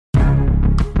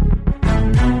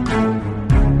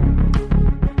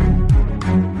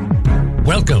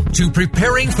to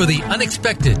Preparing for the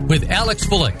Unexpected with Alex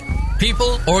Bullock.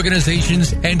 People,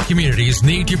 organizations, and communities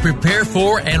need to prepare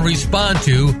for and respond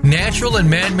to natural and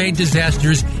man-made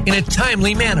disasters in a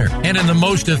timely manner and in the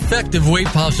most effective way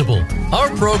possible.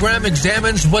 Our program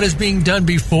examines what is being done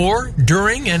before,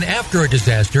 during, and after a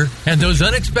disaster and those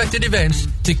unexpected events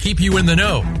to keep you in the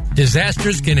know.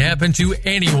 Disasters can happen to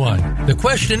anyone. The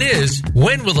question is,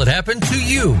 when will it happen to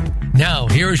you? Now,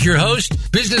 here is your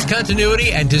host, business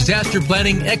continuity and disaster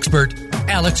planning expert,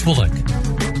 Alex Bullock.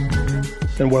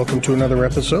 And welcome to another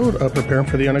episode of Preparing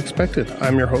for the Unexpected.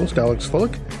 I'm your host, Alex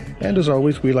Bullock, and as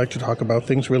always, we like to talk about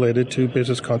things related to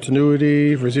business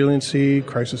continuity, resiliency,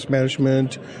 crisis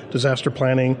management, disaster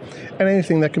planning, and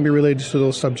anything that can be related to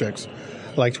those subjects.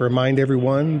 I'd like to remind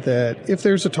everyone that if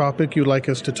there's a topic you'd like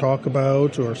us to talk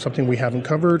about, or something we haven't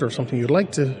covered, or something you'd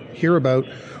like to hear about,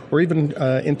 or even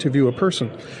interview a person,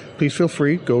 please feel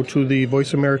free, go to the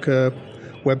Voice America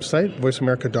website,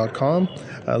 voiceamerica.com.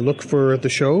 Look for the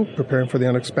show, Preparing for the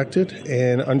Unexpected,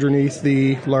 and underneath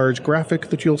the large graphic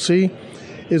that you'll see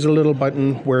is a little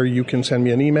button where you can send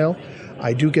me an email.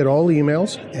 I do get all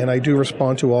emails, and I do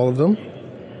respond to all of them.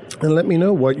 And let me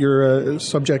know what your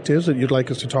subject is that you'd like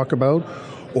us to talk about,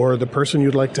 or the person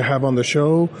you'd like to have on the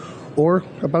show, or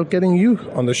about getting you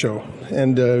on the show.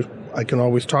 And I can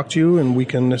always talk to you, and we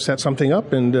can set something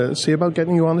up and see about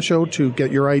getting you on the show to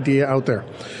get your idea out there.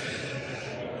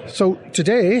 So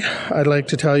today, I'd like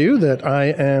to tell you that I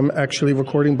am actually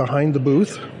recording behind the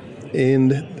booth in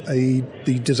the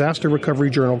Disaster Recovery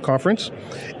Journal Conference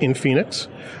in Phoenix,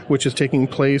 which is taking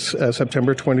place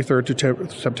September 23rd to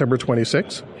September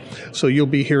 26th. So you'll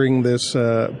be hearing this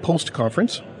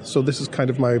post-conference. So this is kind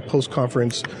of my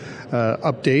post-conference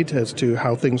update as to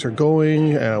how things are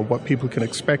going, what people can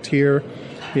expect here,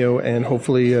 and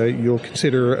hopefully you'll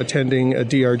consider attending a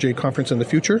DRJ conference in the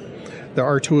future. There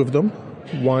are two of them.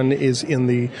 One is in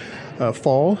the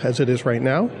fall, as it is right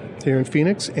now, here in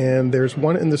Phoenix, and there's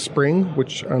one in the spring,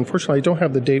 which unfortunately I don't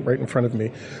have the date right in front of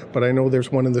me, but I know there's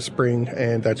one in the spring,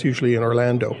 and that's usually in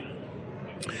Orlando.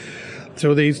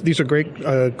 So these are great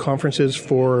conferences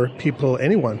for people,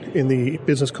 anyone in the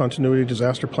business continuity,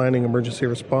 disaster planning, emergency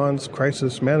response,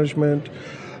 crisis management,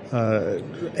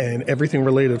 and everything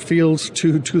related fields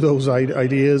to those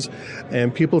ideas,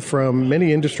 and people from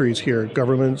many industries here,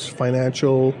 governments,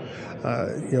 financial,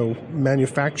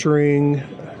 manufacturing,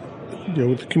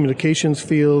 the communications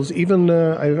fields, even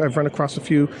I've run across a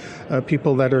few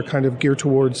people that are kind of geared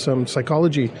towards some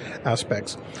psychology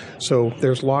aspects. So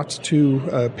there's lots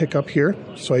to pick up here.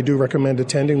 So I do recommend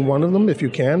attending one of them if you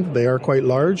can. They are quite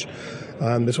large.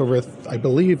 There's over, I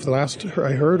believe, the last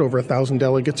I heard, over 1,000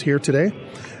 delegates here today.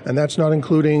 And that's not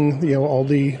including, all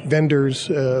the vendors'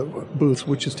 booths,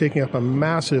 which is taking up a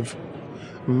massive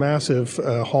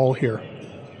hall here.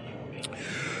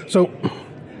 So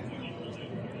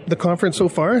the conference so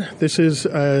far, this is,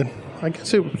 I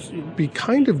guess it would be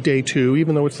kind of day two,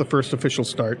 even though it's the first official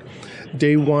start.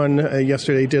 Day one,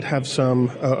 yesterday, did have some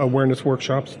awareness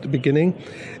workshops at the beginning,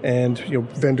 and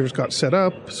vendors got set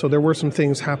up, so there were some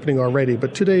things happening already.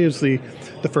 But today is the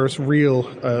first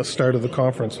real start of the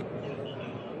conference.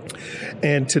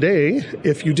 And today,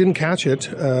 if you didn't catch it,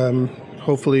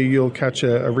 hopefully you'll catch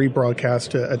a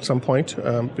rebroadcast at some point,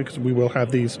 because we will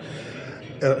have these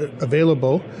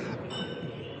available.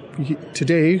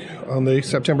 Today, on the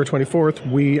September 24th,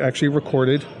 we actually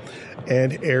recorded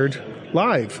and aired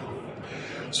live.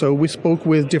 So we spoke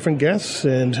with different guests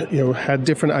and had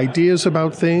different ideas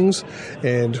about things,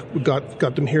 and got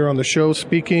them here on the show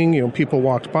speaking. People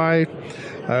walked by.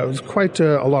 It was quite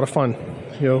a lot of fun.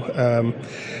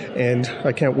 And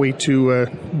I can't wait to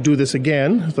do this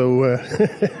again, though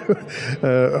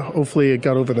hopefully it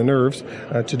got over the nerves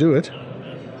to do it.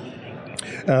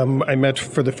 I met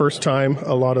for the first time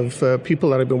a lot of people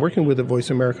that I've been working with at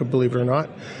Voice America, believe it or not,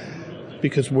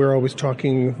 because we're always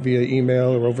talking via email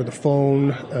or over the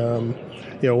phone,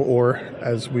 or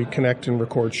as we connect and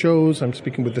record shows, I'm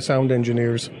speaking with the sound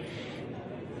engineers,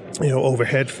 over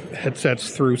headsets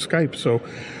through Skype. So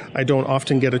I don't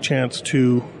often get a chance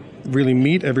to really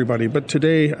meet everybody. But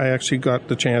today I actually got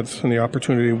the chance and the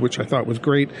opportunity, which I thought was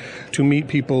great, to meet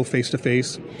people face to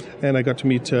face. And I got to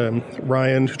meet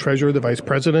Ryan Treasure, the vice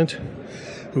president,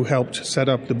 who helped set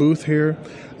up the booth here,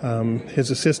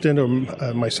 his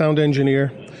assistant, my sound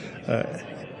engineer,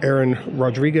 Aaron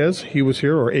Rodriguez, he was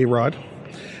here, or A-Rod,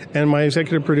 and my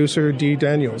executive producer, Dee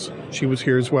Daniels. She was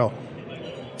here as well,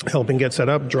 helping get set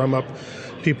up, drum up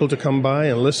people to come by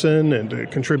and listen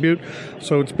and contribute.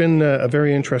 So it's been a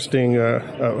very interesting,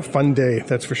 fun day,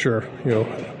 that's for sure.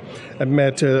 I've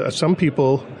met some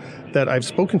people that I've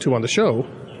spoken to on the show,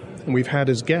 and we've had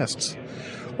as guests,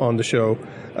 on the show,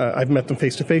 I've met them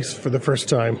face to face for the first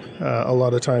time. A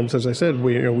lot of times, as I said,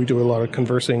 we do a lot of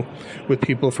conversing with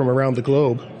people from around the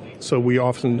globe. So we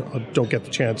often don't get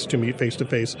the chance to meet face to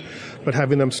face. But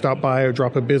having them stop by or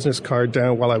drop a business card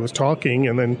down while I was talking,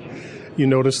 and then you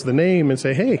notice the name and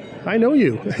say, "Hey, I know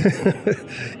you,"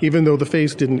 even though the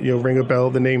face didn't, ring a bell.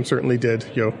 The name certainly did.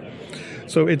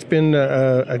 So it's been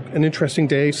an interesting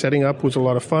day. Setting up was a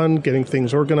lot of fun. Getting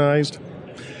things organized,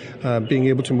 being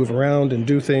able to move around and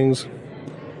do things.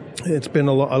 It's been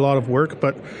a lot of work,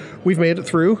 but we've made it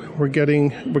through. We're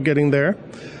getting there.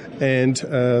 And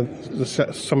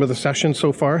some of the sessions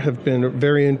so far have been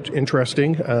very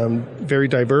interesting, very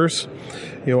diverse.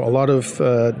 A lot of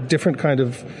different kind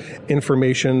of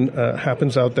information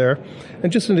happens out there.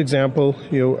 And just an example,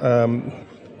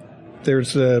 there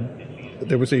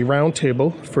was a round table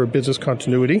for business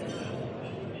continuity,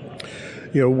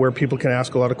 where people can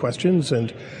ask a lot of questions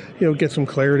and, get some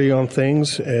clarity on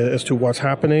things as to what's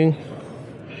happening,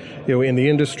 in the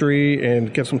industry,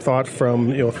 and get some thought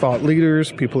from, thought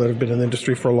leaders, people that have been in the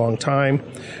industry for a long time,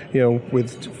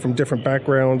 from different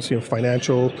backgrounds,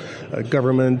 financial,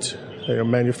 government,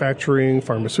 manufacturing,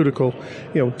 pharmaceutical,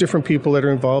 different people that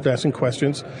are involved asking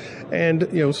questions. And,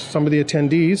 some of the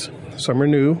attendees, some are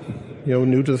new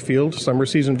to the field, some are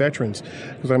seasoned veterans.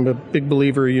 Because I'm a big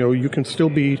believer, you can still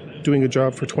be doing a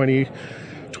job for 20,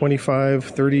 25,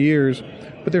 30 years,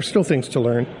 but there's still things to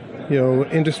learn.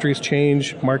 Industries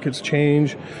change, markets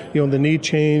change, the need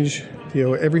change,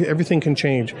 everything can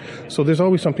change. So there's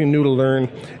always something new to learn.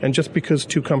 And just because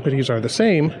two companies are the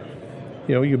same,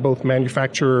 you both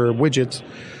manufacture widgets,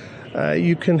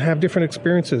 you can have different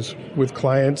experiences with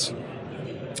clients,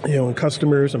 and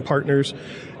customers and partners.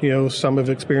 Some have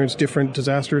experienced different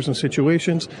disasters and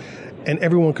situations, and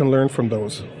everyone can learn from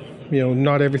those.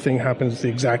 Not everything happens the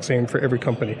exact same for every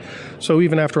company. So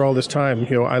even after all this time,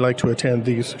 I like to attend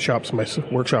these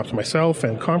workshops myself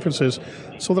and conferences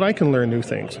so that I can learn new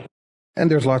things.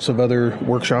 And there's lots of other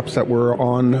workshops that were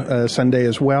on Sunday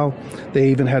as well. They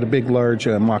even had a big, large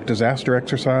mock disaster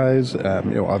exercise,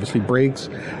 obviously breaks,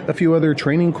 a few other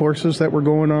training courses that were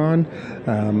going on,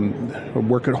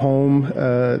 work at home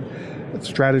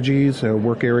strategies,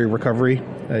 work area recovery,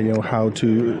 how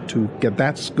to get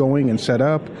that going and set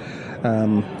up,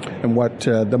 and what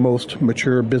the most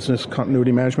mature business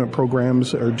continuity management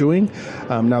programs are doing.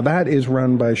 Now that is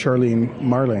run by Cheyenne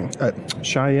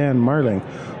Marling,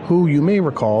 who you may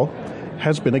recall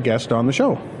has been a guest on the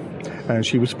show. And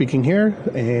she was speaking here,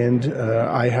 and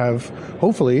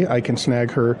hopefully I can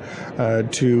snag her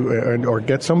or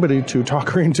get somebody to talk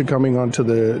her into coming onto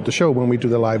the show when we do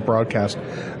the live broadcast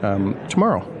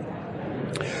tomorrow.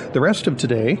 The rest of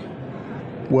today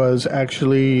was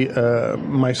actually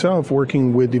myself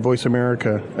working with the Voice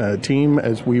America team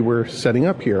as we were setting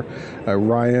up here.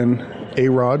 Ryan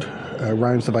A-Rod,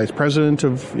 Ryan's the vice president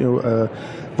of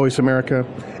Voice America.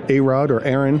 A-Rod, or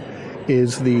Aaron,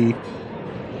 is the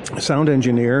sound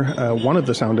engineer, one of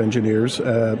the sound engineers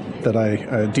that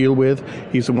I deal with.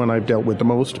 He's the one I've dealt with the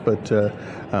most, but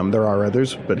there are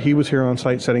others. But he was here on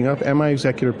site setting up, and my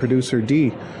executive producer,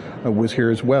 Dee, was here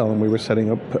as well, and we were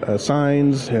setting up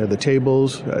signs, the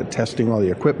tables, testing all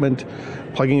the equipment,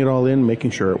 plugging it all in,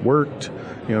 making sure it worked,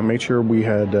 make sure we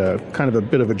had kind of a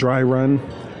bit of a dry run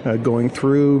going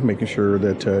through, making sure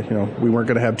that we weren't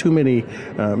going to have too many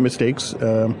mistakes.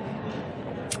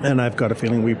 And I've got a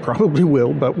feeling we probably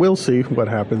will, but we'll see what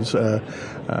happens.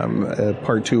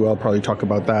 Part two, I'll probably talk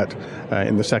about that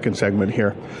in the second segment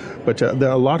here. But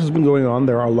a lot has been going on.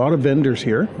 There are a lot of vendors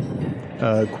here,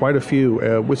 quite a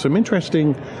few, with some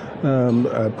interesting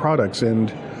products.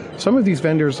 And some of these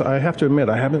vendors, I have to admit,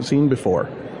 I haven't seen before.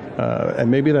 And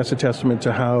maybe that's a testament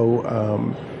to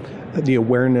how the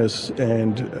awareness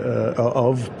and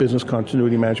of business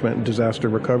continuity management and disaster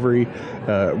recovery,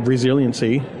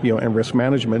 resiliency, and risk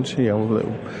management.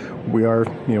 We are,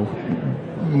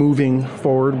 moving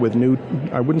forward with new,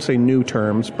 I wouldn't say new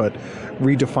terms, but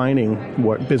redefining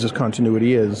what business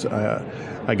continuity is.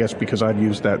 I guess because I've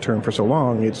used that term for so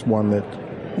long, it's one that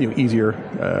easier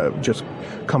just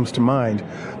comes to mind.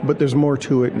 But there's more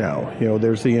to it now.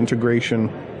 There's the integration.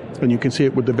 And you can see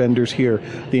it with the vendors here,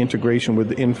 the integration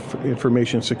with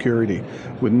information security,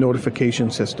 with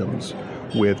notification systems,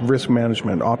 with risk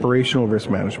management, operational risk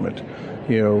management,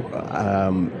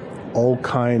 all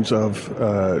kinds of,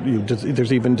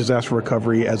 there's even disaster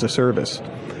recovery as a service,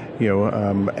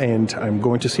 and I'm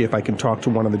going to see if I can talk to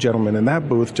one of the gentlemen in that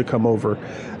booth to come over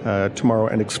tomorrow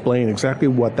and explain exactly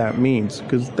what that means,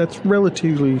 because that's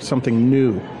relatively something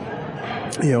new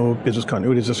business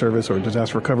continuity as a service or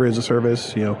disaster recovery as a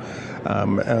service.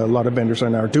 A lot of vendors are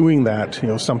now doing that,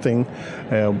 something,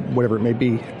 whatever it may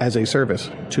be, as a service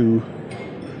to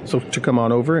come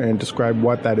on over and describe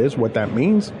what that is, what that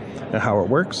means, and how it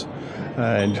works.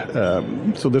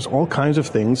 And so there's all kinds of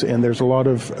things, and there's a lot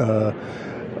of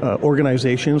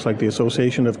organizations like the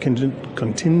Association of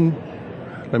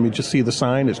let me just see the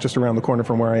sign. It's just around the corner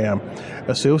from where I am.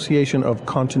 Association of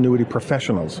Continuity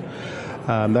Professionals.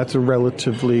 That's for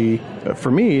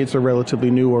me, it's a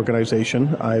relatively new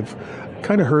organization. I've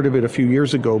kind of heard of it a few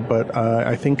years ago, but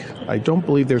I don't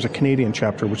believe there's a Canadian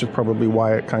chapter, which is probably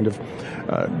why it kind of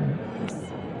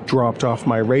dropped off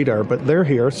my radar. But they're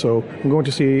here, so I'm going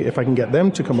to see if I can get them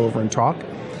to come over and talk.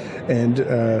 And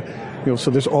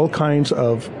so there's all kinds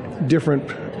of different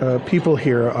people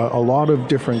here, a lot of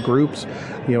different groups,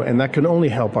 and that can only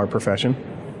help our profession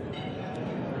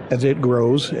as it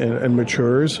grows and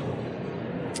matures,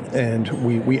 and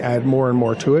we add more and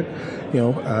more to it,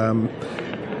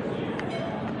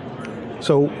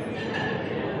 so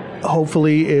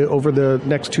hopefully over the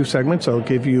next two segments I'll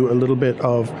give you a little bit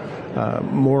of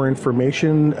more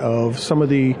information of some of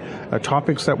the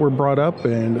topics that were brought up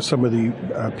and some of the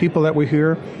people that we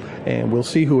hear, and we'll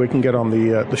see who we can get on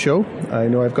the show. I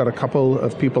know I've got a couple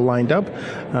of people lined up,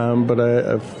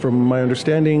 but from my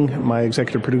understanding, my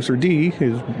executive producer Dee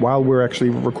is, while we're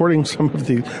actually recording some of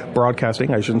the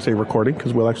broadcasting, I shouldn't say recording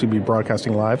because we'll actually be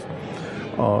broadcasting live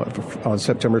on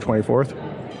September 24th.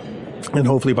 And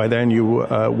hopefully by then you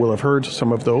will have heard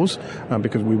some of those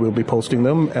because we will be posting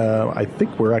them. I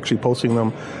think we're actually posting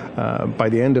them by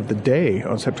the end of the day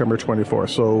on September 24th.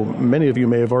 So many of you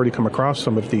may have already come across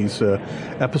some of these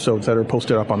episodes that are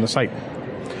posted up on the site.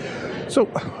 So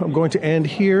I'm going to end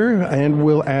here, and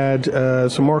we'll add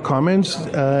some more comments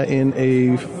in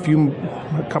a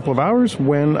couple of hours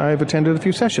when I've attended a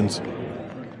few sessions.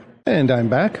 And I'm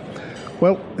back.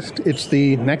 Well, it's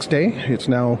the next day. It's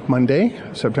now Monday,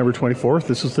 September 24th.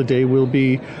 This is the day we'll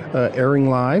be airing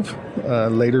live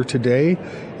later today.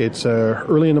 It's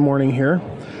early in the morning here.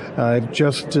 I've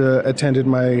just attended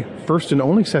my first and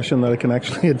only session that I can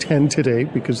actually attend today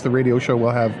because the radio show will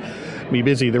have me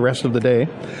busy the rest of the day.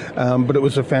 But it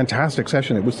was a fantastic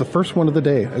session. It was the first one of the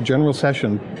day, a general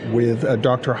session with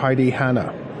Dr. Heidi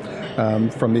Hanna.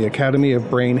 From the Academy of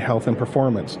Brain Health and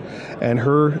Performance. And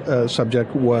her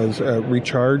subject was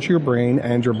Recharge Your Brain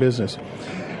and Your Business.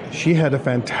 She had a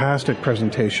fantastic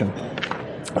presentation.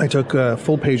 I took a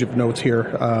full page of notes here,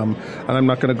 and I'm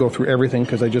not going to go through everything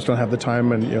because I just don't have the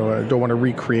time, and I don't want to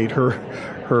recreate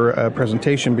her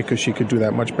presentation because she could do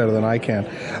that much better than I can.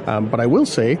 But I will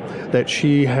say that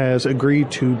she has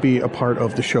agreed to be a part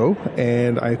of the show,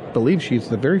 and I believe she's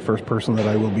the very first person that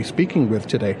I will be speaking with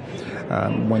today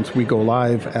once we go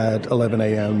live at 11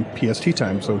 a.m. PST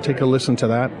time. So take a listen to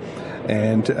that.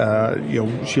 And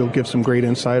she'll give some great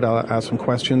insight. I'll ask some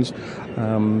questions.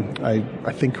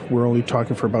 I think we're only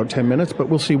talking for about 10 minutes, but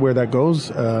we'll see where that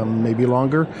goes. Maybe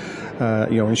longer.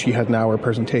 And she had an hour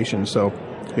presentation, so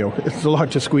it's a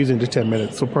lot to squeeze into 10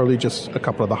 minutes. So probably just a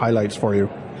couple of the highlights for you.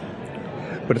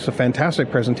 But it's a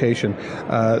fantastic presentation.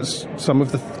 Some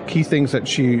of the key things that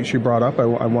she brought up, I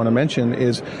want to mention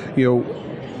is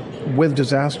with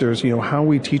disasters, how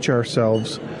we teach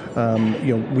ourselves.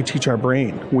 We teach our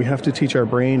brain. We have to teach our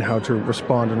brain how to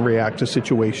respond and react to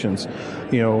situations.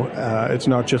 It's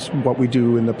not just what we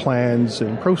do in the plans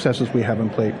and processes we have in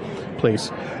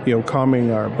place.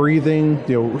 Calming our breathing.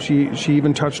 She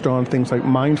even touched on things like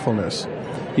mindfulness,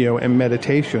 and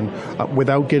meditation,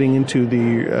 without getting into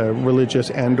the religious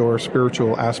and/or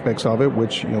spiritual aspects of it,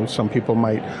 which some people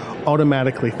might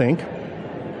automatically think.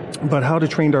 But how to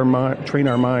train our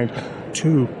mind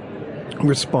to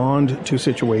respond to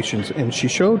situations. And she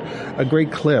showed a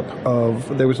great clip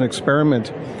there was an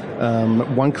experiment,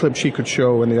 one clip she could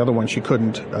show and the other one she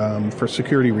couldn't for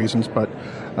security reasons, but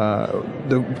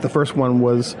the first one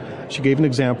was she gave an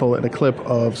example and a clip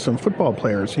of some football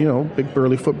players, big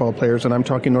burly football players, and I'm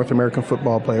talking North American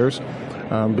football players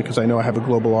because I know I have a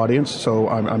global audience, so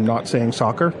I'm not saying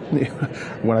soccer.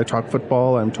 When I talk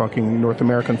football, I'm talking North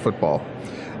American football.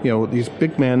 These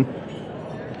big men,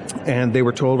 and they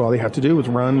were told all they had to do was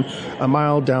run a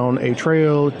mile down a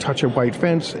trail, touch a white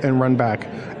fence, and run back.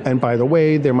 And by the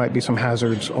way, there might be some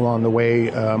hazards along the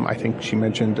way. I think she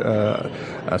mentioned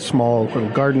a small little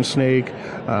garden snake.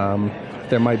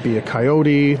 There might be a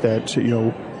coyote that,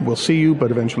 will see you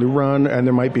but eventually run. And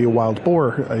there might be a wild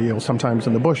boar, sometimes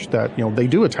in the bush that, they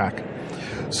do attack.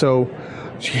 So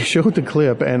she showed the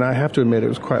clip, and I have to admit it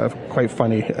was quite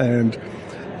funny. And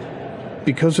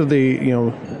because of the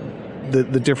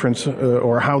difference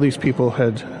or how these people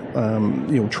had,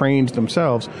 trained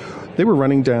themselves, they were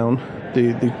running down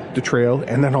the trail,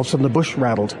 and then all of a sudden the bush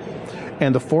rattled.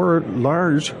 And the 4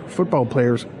 large football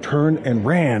players turned and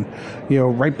ran,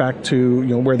 right back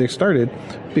to, where they started,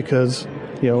 because,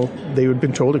 they had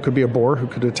been told it could be a boar who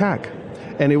could attack.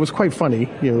 And it was quite funny,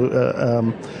 and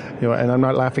I'm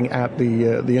not laughing at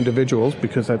the individuals,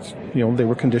 because that's, they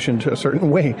were conditioned a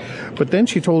certain way. But then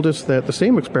she told us that the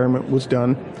same experiment was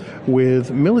done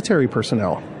with military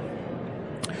personnel.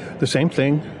 The same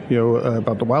thing,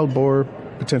 about the wild boar,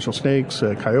 potential snakes,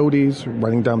 coyotes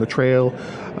running down the trail,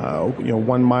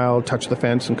 1 mile, touch the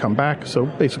fence and come back. So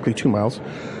basically 2 miles.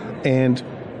 And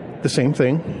the same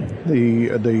thing,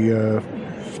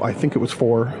 I think it was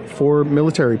four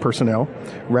military personnel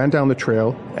ran down the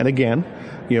trail. And again,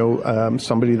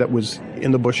 somebody that was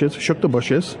in the bushes, shook the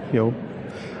bushes,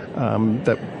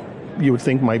 that you would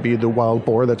think might be the wild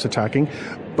boar that's attacking.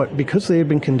 But because they had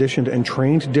been conditioned and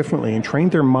trained differently and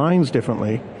trained their minds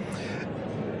differently,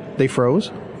 they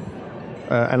froze,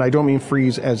 and I don't mean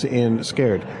freeze as in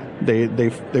scared. They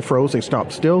froze, they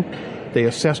stopped still, they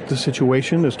assessed the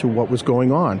situation as to what was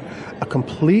going on. A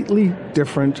completely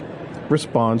different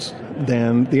response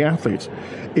than the athletes.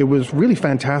 It was really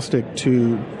fantastic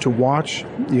to watch,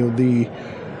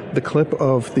 the clip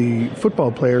of the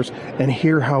football players and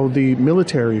hear how the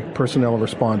military personnel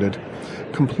responded.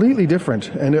 Completely different,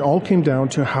 and it all came down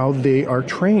to how they are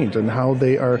trained and how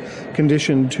they are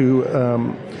conditioned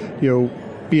to,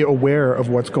 be aware of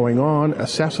what's going on,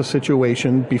 assess a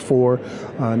situation before,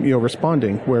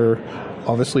 responding. Where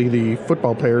obviously the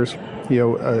football players,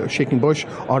 shaking bush,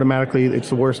 automatically it's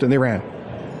the worst, and they ran.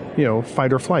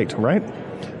 Fight or flight, right?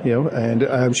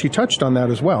 And she touched on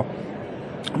that as well.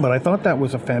 But I thought that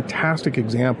was a fantastic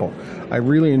example. I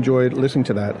really enjoyed listening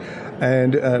to that.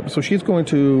 And so she's going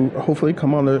to hopefully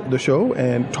come on the show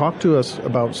and talk to us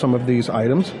about some of these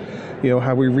items,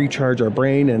 how we recharge our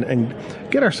brain and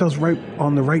get ourselves right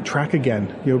on the right track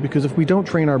again. Because if we don't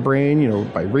train our brain,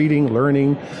 by reading,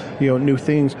 learning, new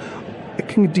things, it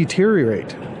can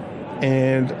deteriorate.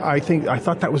 And I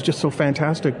thought that was just so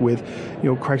fantastic with,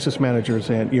 crisis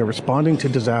managers and, responding to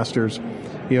disasters,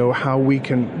 how we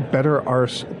can better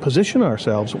position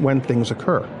ourselves when things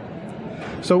occur.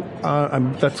 So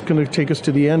that's going to take us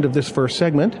to the end of this first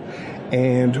segment,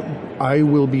 and I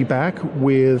will be back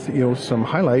with some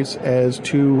highlights as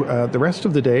to the rest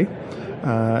of the day,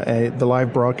 the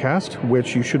live broadcast,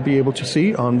 which you should be able to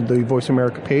see on the Voice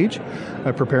America page,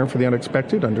 Preparing for the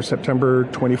Unexpected, under September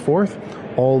 24th.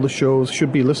 All the shows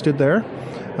should be listed there.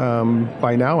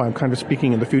 By now, I'm kind of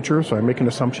speaking in the future, so I'm making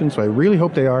assumptions, so I really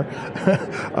hope they are.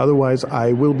 Otherwise,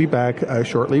 I will be back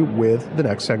shortly with the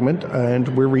next segment, and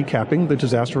we're recapping the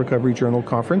Disaster Recovery Journal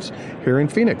Conference here in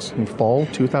Phoenix in fall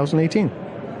 2018.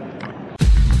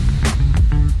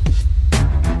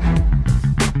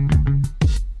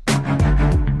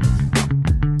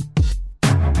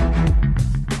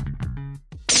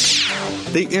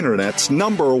 The Internet's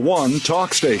 #1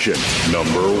 talk station.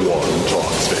 #1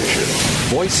 talk station.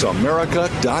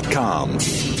 VoiceAmerica.com.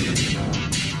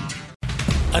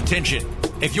 Attention.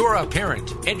 If you're a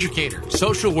parent, educator,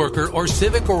 social worker, or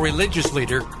civic or religious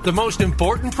leader, the most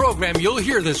important program you'll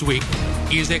hear this week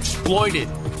is Exploited: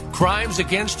 Crimes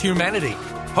Against Humanity.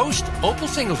 Host Opal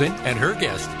Singleton and her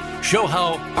guest show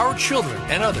how our children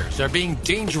and others are being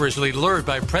dangerously lured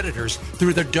by predators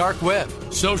through the dark web,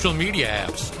 social media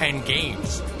apps, and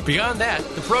games. Beyond that,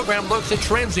 the program looks at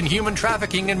trends in human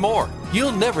trafficking and more.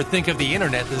 You'll never think of the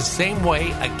Internet the same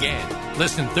way again.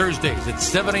 Listen Thursdays at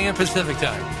 7 a.m. Pacific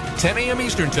Time, 10 a.m.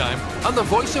 Eastern Time on the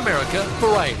Voice America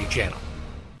Variety Channel.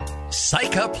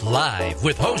 Psych Up Live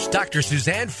with host Dr.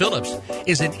 Suzanne Phillips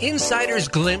is an insider's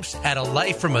glimpse at a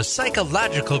life from a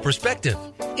psychological perspective.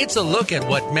 It's a look at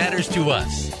what matters to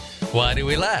us. Why do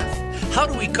we laugh? How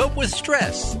do we cope with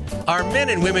stress? Are men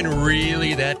and women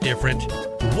really that different?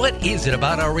 What is it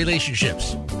about our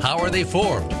relationships? How are they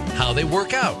formed? How they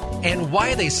work out? And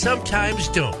why they sometimes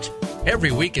don't?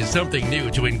 Every week is something new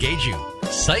to engage you.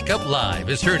 Psych Up Live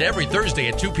is heard every Thursday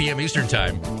at 2 p.m. Eastern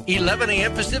Time, 11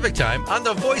 a.m. Pacific Time on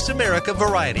the Voice America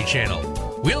Variety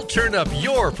Channel. We'll turn up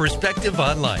your perspective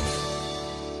on life.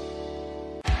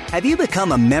 Have you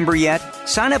become a member yet?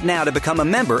 Sign up now to become a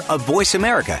member of Voice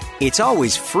America. It's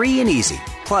always free and easy.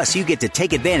 Plus, you get to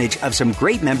take advantage of some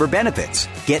great member benefits.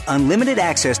 Get unlimited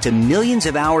access to millions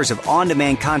of hours of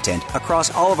on-demand content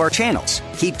across all of our channels.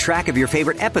 Keep track of your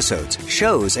favorite episodes,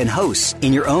 shows, and hosts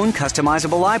in your own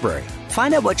customizable library.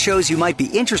 Find out what shows you might be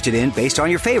interested in based on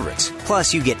your favorites.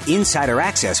 Plus, you get insider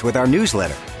access with our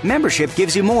newsletter. Membership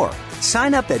gives you more.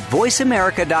 Sign up at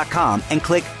voiceamerica.com and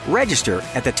click Register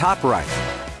at the top right.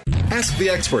 Ask the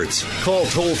experts. Call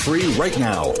toll-free right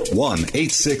now,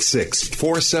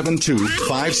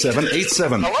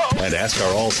 1-866-472-5787. And ask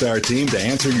our All-Star team to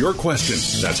answer your question.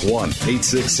 That's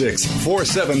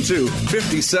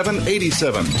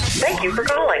 1-866-472-5787. Thank you for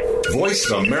calling.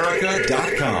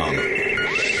 VoiceAmerica.com.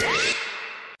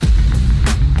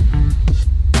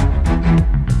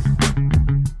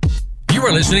 You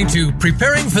are listening to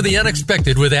Preparing for the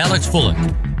Unexpected with Alex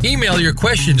Fullick. Email your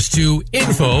questions to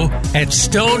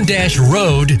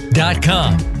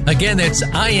info@stone-road.com. Again, that's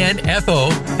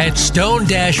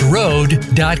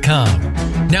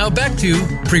info@stone-road.com. Now back to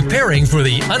Preparing for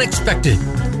the Unexpected.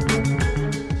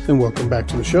 And welcome back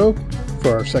to the show.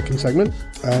 For our second segment,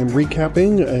 I'm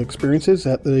recapping experiences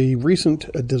at the recent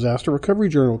Disaster Recovery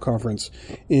Journal conference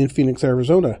in Phoenix,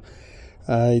 Arizona.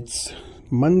 It's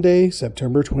Monday,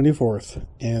 September 24th,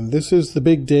 and this is the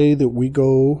big day that we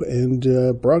go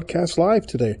and broadcast live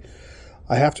today.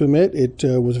 I have to admit, it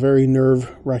was a very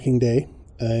nerve-wracking day,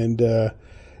 and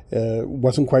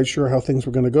wasn't quite sure how things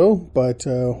were going to go, but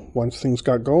once things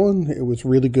got going, it was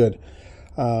really good.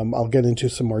 I'll get into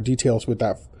some more details with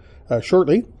that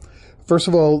shortly. First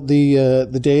of all,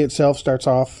 the day itself starts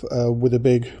off with a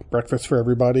big breakfast for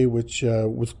everybody, which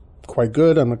was quite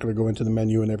good. I'm not going to go into the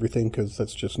menu and everything because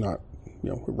that's just not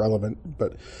relevant,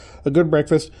 but a good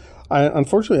breakfast.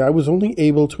 Unfortunately, I was only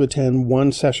able to attend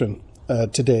one session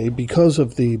today because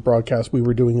of the broadcast we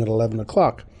were doing at 11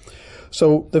 o'clock.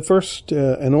 So the first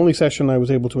and only session I was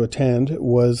able to attend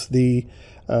was the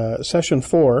session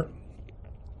 4.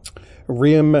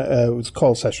 It was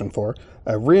called session 4,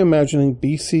 Reimagining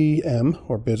BCM,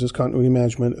 or Business Continuity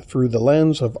Management, through the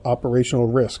lens of operational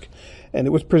risk. And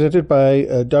it was presented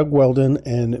by Doug Weldon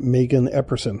and Megan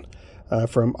Epperson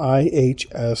from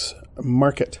IHS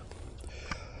Markit.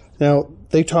 Now,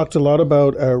 they talked a lot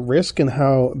about risk and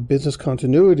how business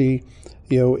continuity,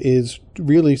 is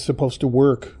really supposed to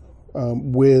work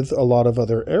with a lot of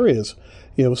other areas,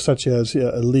 such as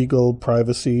legal,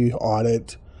 privacy,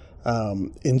 audit,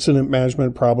 incident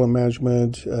management, problem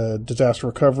management, disaster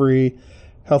recovery,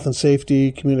 health and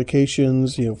safety,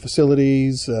 communications,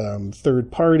 facilities,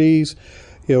 third parties.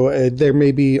 There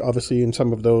may be, obviously, in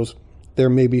some of those, there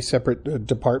may be separate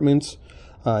departments.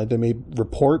 They may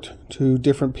report to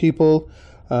different people.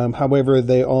 However,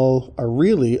 they all are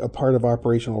really a part of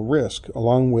operational risk,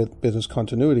 along with business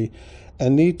continuity,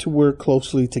 and need to work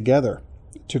closely together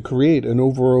to create an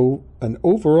overall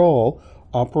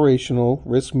operational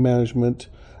risk management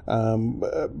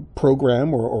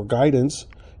program or guidance,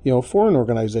 for an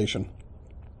organization.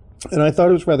 And I thought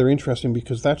it was rather interesting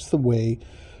because that's the way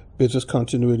business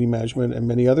continuity management and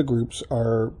many other groups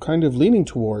are kind of leaning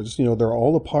towards. They're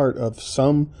all a part of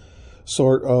some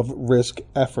sort of risk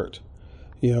effort.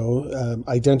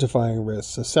 Identifying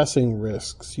risks, assessing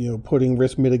risks, putting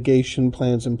risk mitigation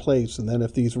plans in place. And then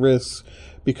if these risks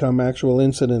become actual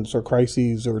incidents or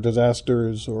crises or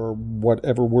disasters or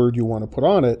whatever word you want to put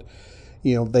on it,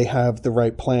 they have the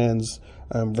right plans,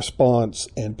 response,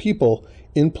 and people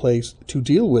in place to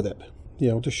deal with it,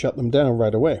 to shut them down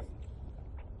right away.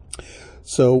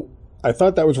 So I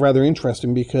thought that was rather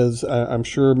interesting because I'm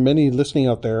sure many listening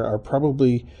out there are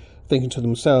probably thinking to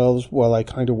themselves, well, I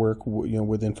kind of work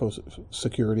with info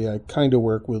security, I kind of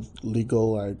work with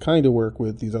legal, I kind of work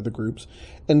with these other groups.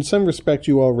 And in some respect,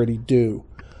 you already do.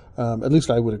 At least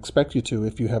I would expect you to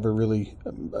if you have a really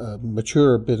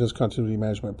mature business continuity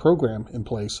management program in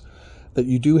place, that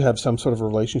you do have some sort of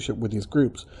relationship with these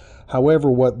groups.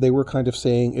 However, what they were kind of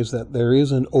saying is that there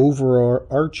is an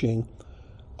overarching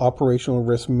operational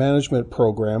risk management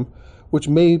program, which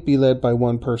may be led by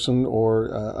one person or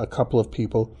a couple of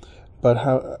people. But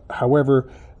however,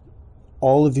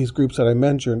 all of these groups that I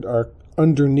mentioned are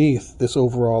underneath this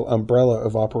overall umbrella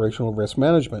of operational risk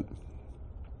management.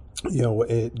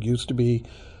 It used to be,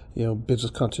 business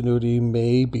continuity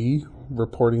may be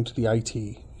reporting to the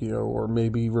IT, or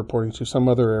maybe reporting to some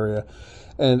other area,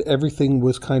 and everything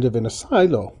was kind of in a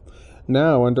silo.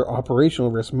 Now, under operational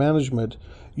risk management,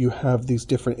 you have these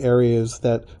different areas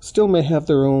that still may have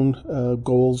their own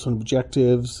goals and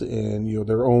objectives, and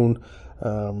their own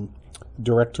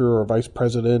director or vice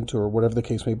president or whatever the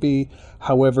case may be.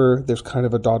 However, there's kind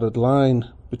of a dotted line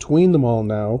between them all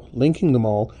now, linking them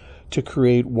all to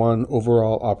create one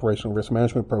overall operational risk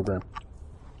management program.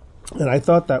 And I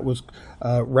thought that was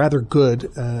rather good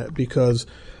because,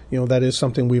 that is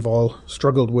something we've all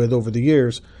struggled with over the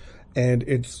years. And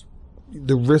it's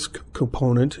the risk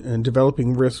component and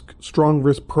developing strong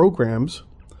risk programs.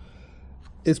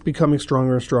 It's becoming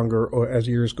stronger and stronger as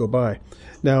years go by.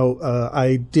 Now,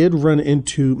 I did run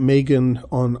into Megan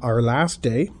on our last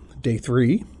day, day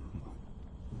 3.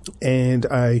 And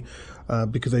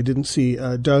because I didn't see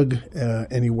Doug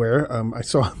anywhere, I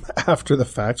saw him after the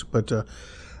fact, but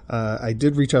I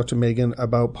did reach out to Megan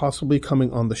about possibly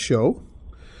coming on the show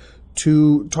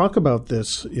to talk about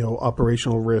this,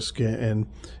 operational risk and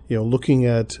looking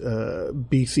at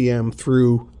BCM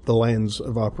through the lens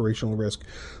of operational risk.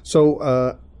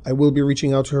 So I will be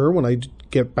reaching out to her when I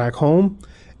get back home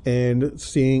and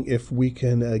seeing if we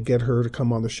can get her to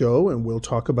come on the show, and we'll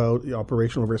talk about the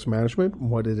operational risk management and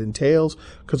what it entails,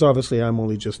 because obviously I'm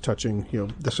only just touching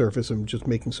the surface and just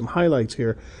making some highlights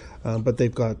here, but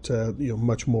they've got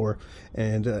much more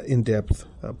and in-depth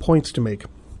points to make.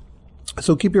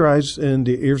 So keep your eyes and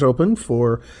ears open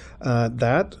for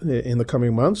that in the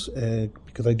coming months,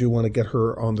 because I do want to get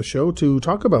her on the show to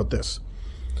talk about this.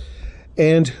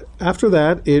 And after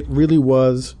that, it really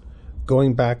was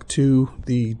going back to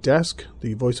the desk,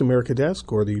 the Voice America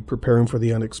desk, or the Preparing for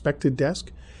the Unexpected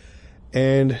desk,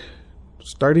 and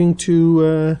starting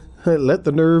to let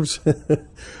the nerves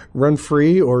run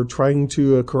free, or trying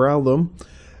to corral them,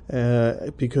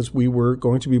 because we were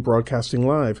going to be broadcasting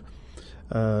live.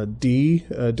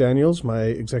 Daniels, my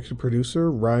executive producer,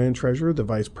 Ryan Treasurer, the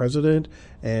vice president,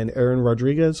 and Aaron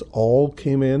Rodriguez all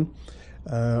came in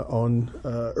on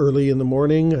early in the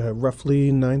morning,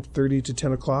 roughly 9:30 to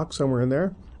 10 o'clock, somewhere in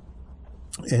there.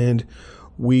 And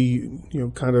we,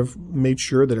 kind of made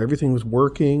sure that everything was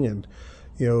working and,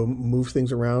 moved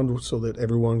things around so that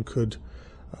everyone could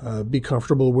be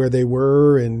comfortable where they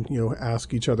were and,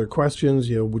 ask each other questions.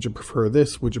 Would you prefer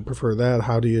this? Would you prefer that?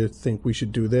 How do you think we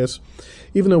should do this?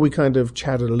 Even though we kind of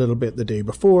chatted a little bit the day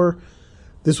before,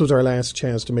 this was our last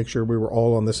chance to make sure we were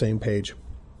all on the same page.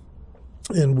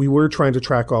 And we were trying to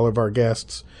track all of our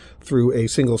guests through a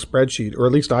single spreadsheet, or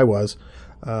at least I was,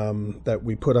 that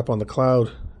we put up on the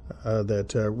cloud,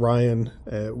 that Ryan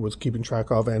was keeping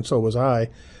track of, and so was I.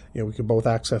 We could both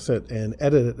access it and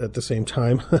edit it at the same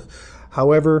time.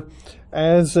 However,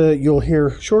 as you'll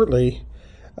hear shortly,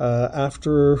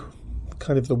 after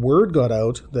kind of the word got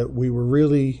out that we were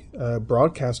really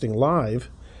broadcasting live,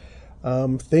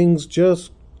 things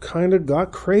just kind of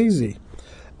got crazy.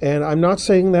 And I'm not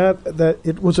saying that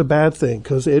it was a bad thing,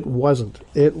 because it wasn't.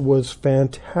 It was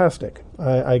fantastic.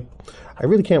 I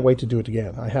really can't wait to do it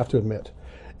again, I have to admit.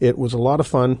 It was a lot of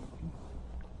fun,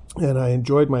 and I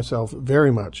enjoyed myself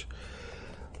very much.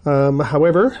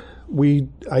 However,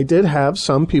 I did have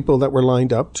some people that were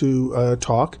lined up to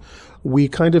talk. We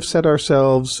kind of set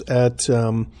ourselves at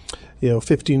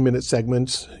 15-minute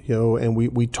segments, and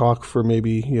we talk for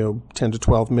maybe 10 to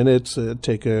 12 minutes,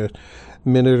 take a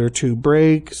minute or two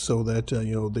break so that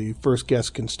the first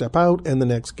guest can step out and the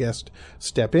next guest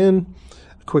step in,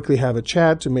 quickly have a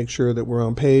chat to make sure that we're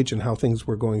on page and how things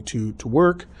were going to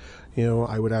work.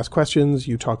 I would ask questions,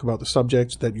 you talk about the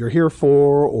subjects that you're here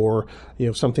for, or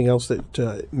something else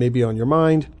that may be on your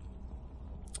mind,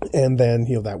 and then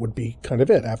that would be kind of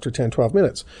it after 10, 12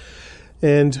 minutes.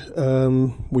 And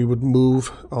we would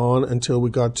move on until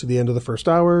we got to the end of the first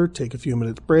hour, take a few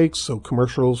minutes breaks so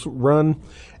commercials run,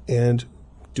 and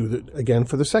do it again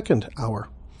for the second hour.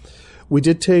 We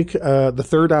did take the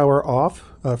third hour off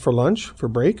for lunch, for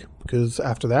break, because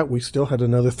after that we still had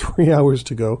another 3 hours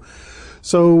to go.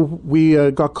 So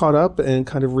we got caught up and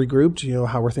kind of regrouped.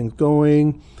 How are things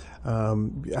going?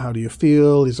 How do you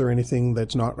feel? Is there anything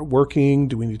that's not working?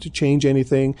 Do we need to change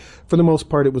anything? For the most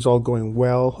part, it was all going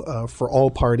well for all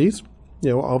parties.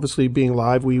 Obviously being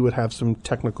live, we would have some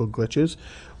technical glitches,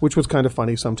 which was kind of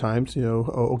funny sometimes.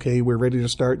 Okay, we're ready to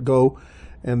start, go.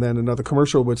 And then another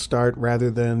commercial would start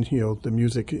rather than, the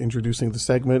music introducing the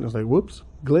segment. It was like, whoops,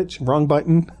 glitch, wrong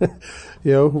button,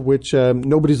 which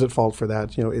nobody's at fault for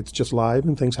that. It's just live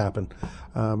and things happen.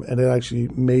 And it actually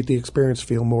made the experience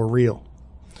feel more real.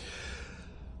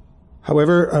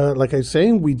 However, like I was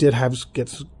saying, we did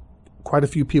get quite a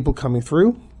few people coming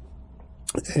through.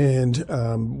 And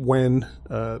when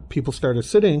people started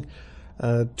sitting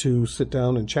to sit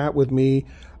down and chat with me,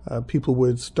 people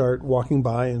would start walking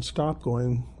by and stop,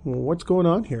 going, well, what's going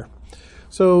on here?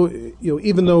 So,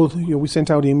 even though, we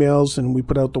sent out emails and we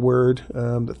put out the word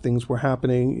that things were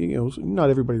happening,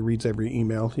 not everybody reads every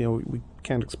email. We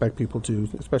can't expect people to,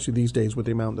 especially these days with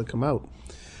the amount that come out.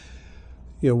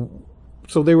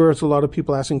 So there was a lot of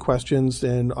people asking questions,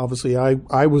 and obviously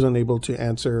I was unable to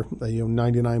answer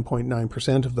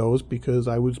 99.9% of those because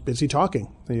I was busy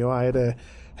talking. I had a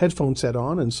headphone set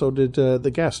on, and so did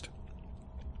the guest.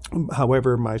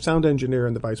 However, my sound engineer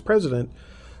and the vice president,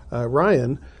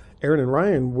 Aaron and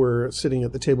Ryan were sitting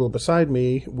at the table beside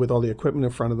me with all the equipment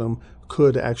in front of them,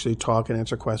 could actually talk and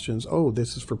answer questions. Oh,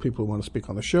 this is for people who want to speak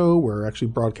on the show. We're actually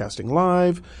broadcasting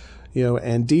live.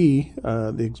 And Dee,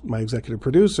 my executive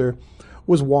producer,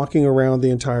 was walking around the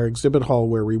entire exhibit hall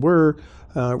where we were,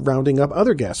 rounding up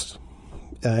other guests.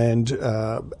 And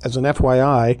as an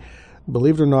FYI,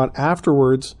 believe it or not,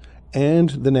 afterwards and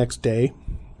the next day,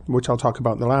 which I'll talk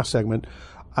about in the last segment,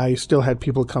 I still had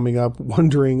people coming up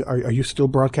wondering, are you still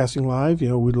broadcasting live?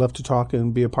 We'd love to talk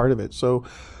and be a part of it. So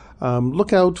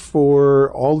look out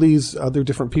for all these other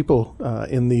different people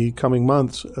in the coming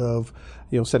months of,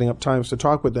 setting up times to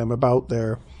talk with them about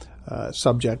their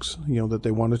subjects, that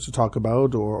they wanted to talk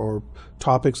about, or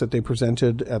topics that they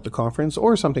presented at the conference,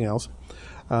 or something else.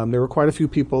 There were quite a few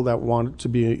people that wanted to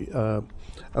be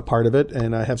a part of it,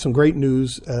 and I have some great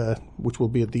news, which will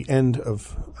be at the end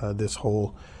of this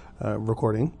whole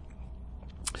recording.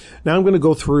 Now I'm going to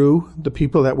go through the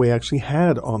people that we actually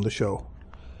had on the show.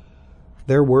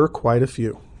 There were quite a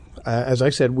few. As I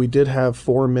said, we did have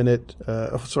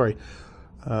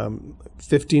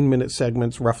 15-minute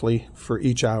segments roughly for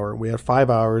each hour. We had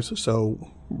 5 hours,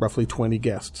 so roughly 20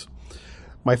 guests.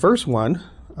 My first one,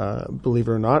 believe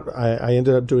it or not, I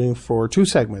ended up doing for 2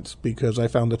 segments because I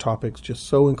found the topics just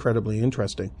so incredibly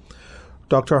interesting.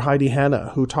 Dr. Heidi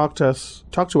Hanna, who talked to us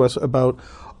about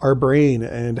our brain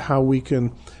and how we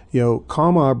can,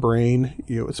 calm our brain,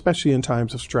 especially in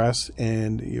times of stress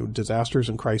and, disasters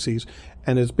and crises.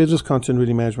 And as business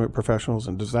continuity management professionals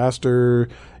and disaster,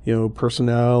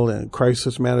 personnel and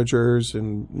crisis managers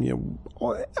and,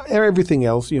 everything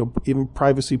else, even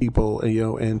privacy people,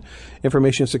 and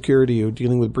information security,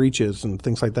 dealing with breaches and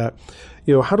things like that.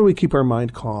 How do we keep our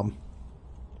mind calm,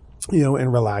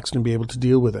 and relaxed and be able to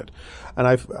deal with it? And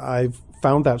I've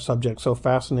found that subject so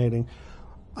fascinating.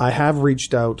 I have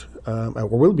reached out, or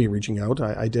will be reaching out.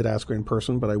 I did ask her in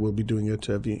person, but I will be doing it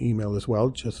via email as well,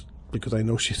 just because I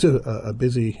know she's a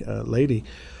busy lady,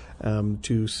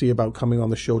 to see about coming on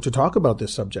the show to talk about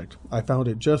this subject. I found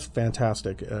it just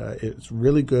fantastic. It's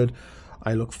really good.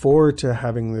 I look forward to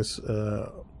having this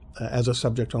as a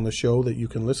subject on the show that you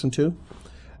can listen to.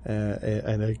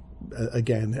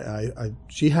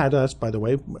 She had us, by the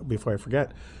way, before I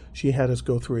forget, she had us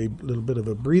go through a little bit of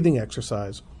a breathing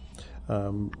exercise.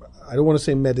 I don't want to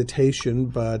say meditation,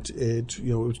 but it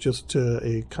was just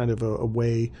a kind of a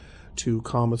way to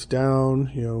calm us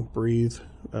down, breathe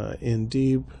in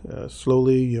deep,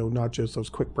 slowly, not just those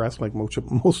quick breaths like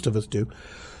most of us do.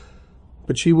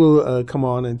 But she will come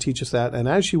on and teach us that. And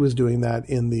as she was doing that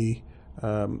in the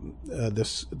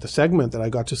segment that I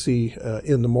got to see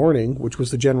in the morning, which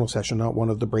was the general session, not one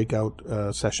of the breakout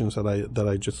sessions that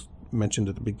I just mentioned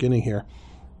at the beginning here,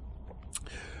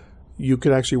 you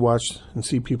could actually watch and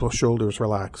see people's shoulders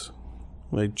relax.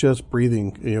 Like just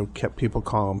breathing, kept people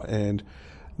calm. And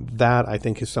that, I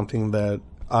think, is something that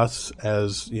us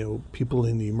as, people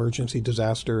in the emergency,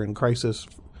 disaster, and crisis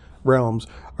realms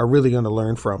are really going to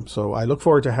learn from. So I look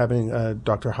forward to having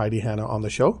Dr. Heidi Hanna on the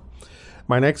show.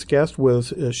 My next guest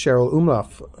was Cheryl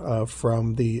Umlauf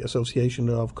from the Association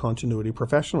of Continuity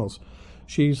Professionals.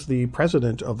 She's the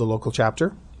president of the local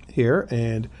chapter here,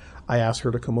 and I asked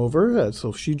her to come over,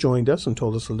 so she joined us and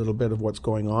told us a little bit of what's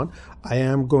going on. I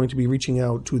am going to be reaching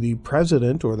out to the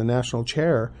president or the national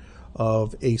chair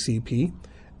of ACP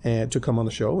and to come on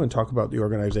the show and talk about the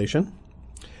organization.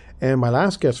 And my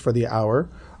last guest for the hour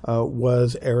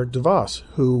was Eric DeVos,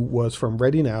 who was from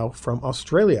Ready Now from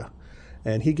Australia.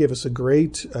 And he gave us a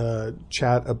great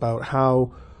chat about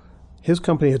how his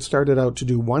company had started out to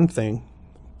do one thing,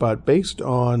 but based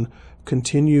on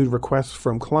continued requests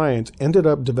from clients, ended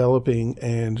up developing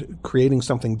and creating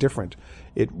something different.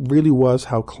 It really was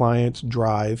how clients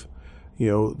drive,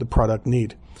 the product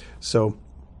need. So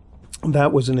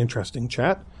that was an interesting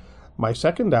chat. My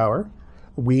second hour,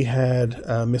 we had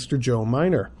Mr. Joe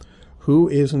Miner, who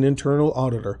is an internal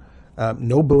auditor.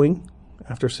 No booing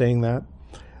after saying that.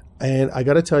 And I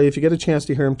got to tell you, if you get a chance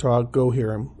to hear him talk, go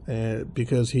hear him,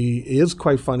 because he is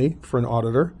quite funny for an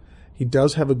auditor. He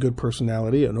does have a good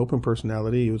personality, an open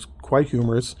personality. He was quite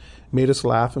humorous, made us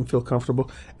laugh and feel comfortable.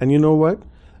 And you know what?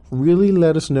 Really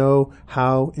let us know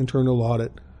how internal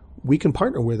audit, we can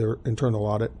partner with our internal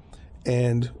audit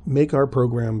and make our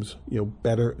programs,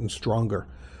 better and stronger.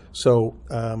 So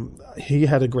he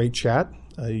had a great chat.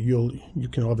 You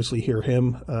can obviously hear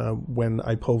him when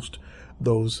I post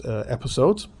those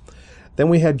episodes. Then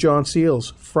we had John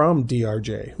Seals from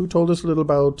DRJ, who told us a little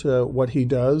about what he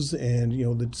does and,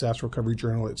 the Disaster Recovery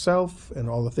Journal itself and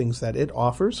all the things that it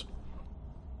offers.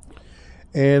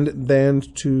 And then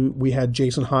we had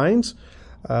Jason Hines,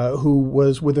 who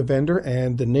was with a vendor,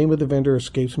 and the name of the vendor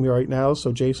escapes me right now.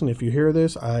 So, Jason, if you hear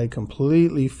this, I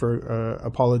completely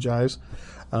apologize.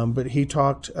 But he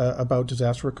talked about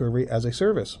disaster recovery as a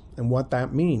service and what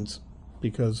that means,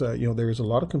 because there is a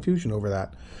lot of confusion over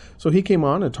that. So he came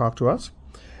on and talked to us.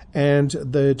 And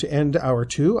to end hour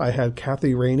 2, I had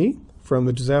Kathy Rainey from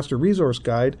the Disaster Resource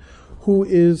Guide, who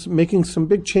is making some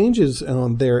big changes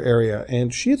on their area.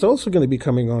 And she is also going to be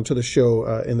coming on to the show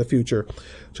in the future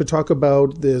to talk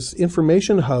about this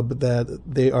information hub that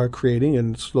they are creating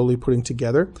and slowly putting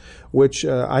together, which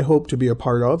I hope to be a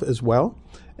part of as well.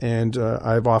 And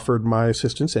I've offered my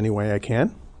assistance any way I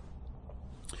can.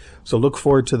 So look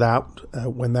forward to that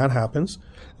when that happens.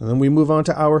 And then we move on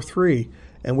to hour 3.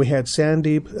 And we had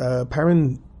Sandeep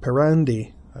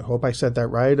Parandi. I hope I said that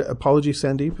right. Apologies,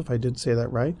 Sandeep, if I did say that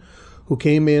right. Who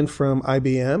came in from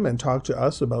IBM and talked to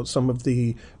us about some of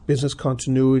the business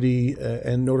continuity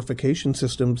and notification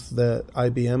systems that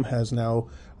IBM has now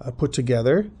put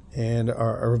together and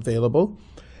are available.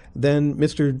 Then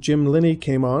Mr. Jim Linney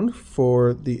came on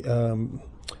for the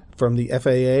from the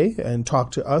FAA and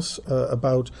talked to us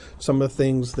about some of the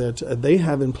things that they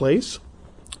have in place.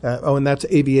 And that's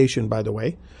aviation, by the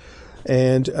way.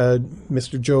 And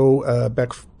Mr. Joe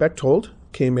Bechtold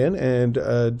came in and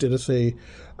did us a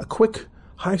quick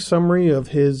high summary of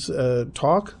his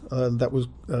talk that was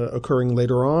occurring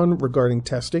later on regarding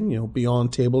testing,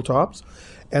 beyond tabletops.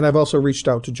 And I've also reached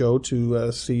out to Joe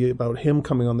to see about him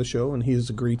coming on the show, and he's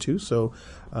agreed to. So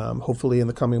hopefully in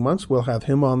the coming months, we'll have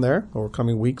him on there, or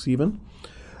coming weeks even.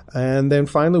 And then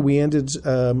finally, we ended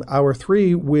hour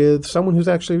 3 with someone who's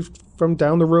actually from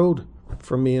down the road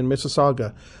from me in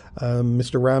Mississauga,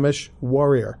 Mr. Ramesh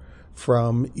Warrior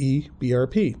from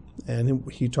EBRP.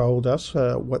 And he told us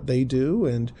what they do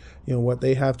and what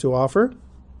they have to offer.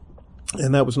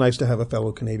 And that was nice to have a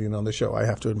fellow Canadian on the show, I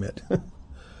have to admit.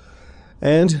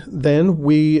 And then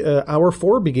hour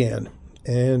 4 began.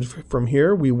 And from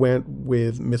here, we went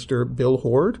with Mr. Bill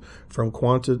Horde from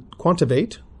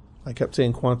Quantivate. I kept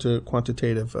saying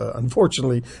quantitative,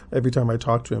 unfortunately, every time I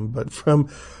talked to him. But from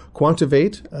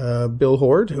Quantivate, Bill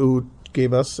Horde, who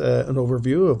gave us an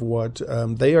overview of what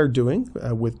they are doing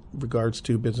with regards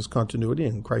to business continuity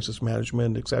and crisis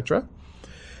management, etc.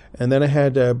 And then I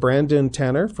had Brandon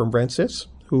Tanner from Rensis,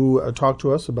 who talked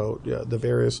to us about the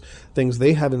various things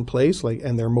they have in place,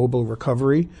 and their mobile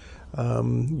recovery.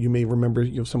 You may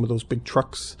remember some of those big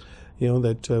trucks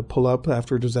that pull up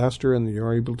after a disaster, and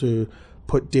you're able to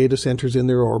put data centers in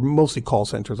there, or mostly call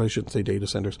centers. I shouldn't say data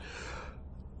centers.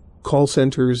 Call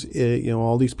centers,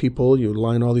 all these people, you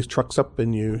line all these trucks up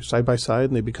and you side by side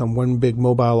and they become one big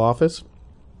mobile office.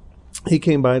 He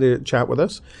came by to chat with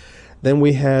us. Then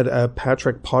we had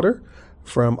Patrick Potter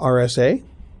from RSA,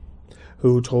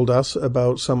 who told us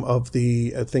about some of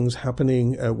the things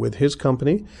happening with his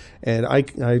company. And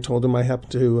I told him I happen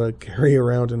to carry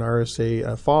around an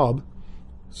RSA fob,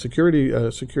 security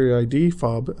ID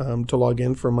fob, to log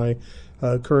in for my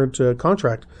current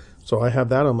contract. So I have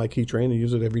that on my keytrain and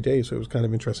use it every day. So it was kind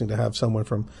of interesting to have someone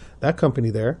from that company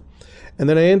there. And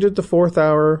then I ended the 4th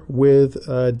hour with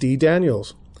Dee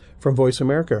Daniels from Voice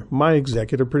America, my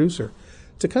executive producer,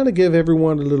 to kind of give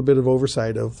everyone a little bit of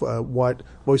oversight of what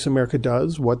Voice America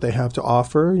does, what they have to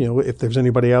offer. If there's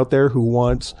anybody out there who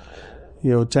wants,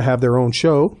 to have their own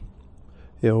show,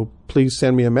 please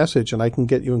send me a message and I can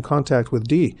get you in contact with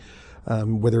Dee,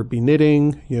 whether it be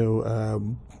knitting,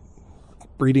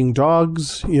 breeding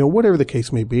dogs, whatever the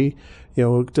case may be.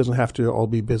 It doesn't have to all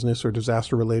be business or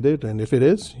disaster related. And if it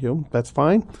is, that's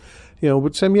fine.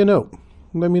 But send me a note.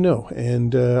 Let me know.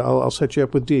 And I'll set you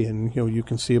up with Dee. And, you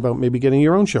can see about maybe getting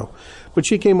your own show. But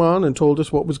she came on and told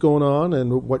us what was going on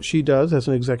and what she does as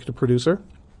an executive producer.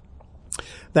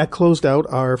 That closed out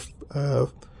our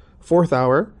 4th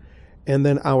hour. And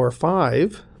then hour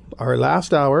 5, our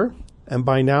last hour. And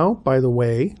by now, by the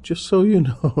way, just so you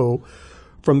know,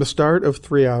 from the start of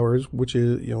 3 hours, which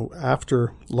is,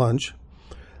 after lunch,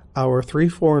 hour 3,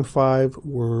 4, and 5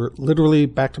 were literally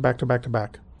back to back to back to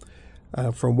back.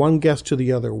 From one guest to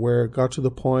the other, where it got to the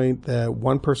point that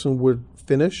one person would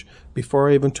finish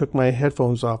before I even took my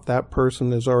headphones off. That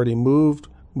person is already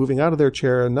moving out of their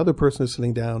chair. Another person is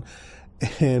sitting down,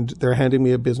 and they're handing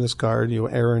me a business card,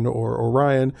 Aaron or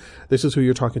Ryan, this is who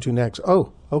you're talking to next.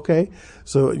 Oh, okay.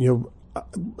 So,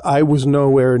 I was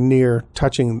nowhere near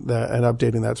touching that and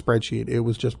updating that spreadsheet. It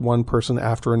was just one person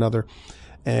after another.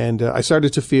 And I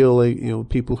started to feel like,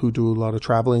 people who do a lot of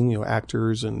traveling,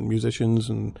 actors and musicians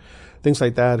and things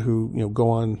like that who, go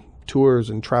on tours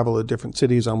and travel to different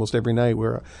cities almost every night,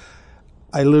 where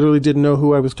I literally didn't know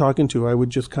who I was talking to. I would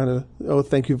just kind of, oh,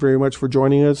 thank you very much for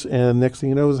joining us. And next thing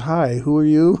you know is, hi, who are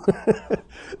you?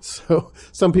 So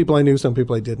some people I knew, some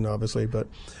people I didn't, obviously, but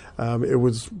it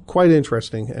was quite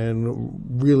interesting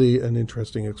and really an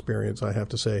interesting experience, I have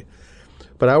to say.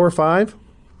 But hour 5,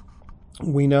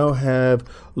 we now have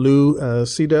Lou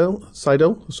Seidel,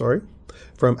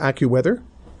 from AccuWeather,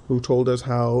 who told us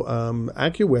how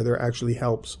AccuWeather actually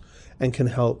helps and can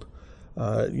help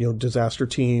disaster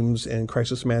teams and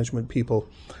crisis management people.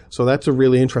 So that's a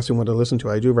really interesting one to listen to.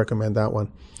 I do recommend that one.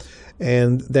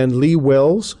 And then Lee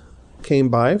Wells came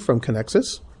by from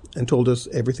Connexus and told us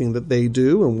everything that they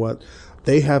do and what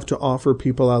they have to offer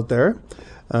people out there.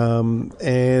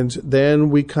 And then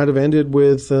we kind of ended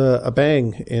with a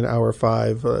bang in hour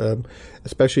 5,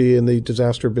 especially in the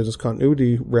disaster business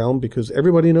continuity realm, because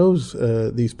everybody knows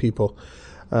these people.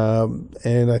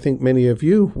 And I think many of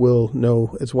you will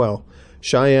know as well.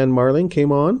 Cheyenne Marling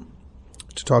came on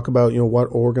to talk about, what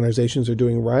organizations are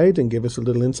doing right and give us a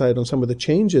little insight on some of the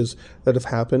changes that have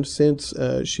happened since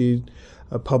she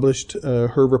published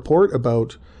her report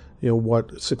about,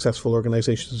 what successful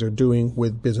organizations are doing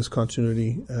with business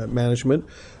continuity management.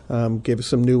 Gave us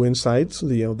some new insights,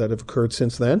 that have occurred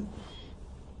since then.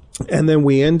 And then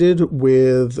we ended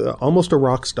with almost a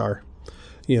rock star,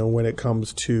 when it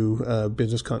comes to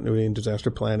business continuity and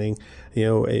disaster planning.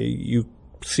 You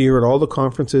see her at all the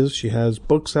conferences. She has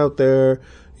books out there.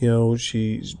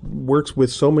 She works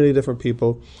with so many different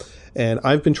people. And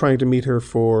I've been trying to meet her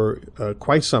for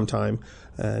quite some time.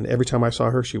 And every time I saw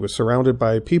her, she was surrounded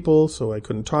by people, so I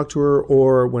couldn't talk to her.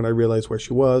 Or when I realized where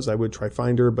she was, I would try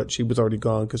find her, but she was already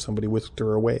gone because somebody whisked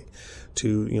her away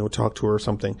to, talk to her or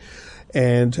something.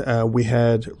 And we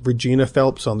had Regina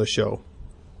Phelps on the show.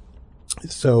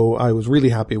 So I was really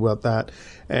happy about that.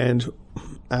 And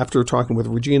after talking with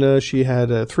Regina, she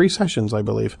had 3 sessions, I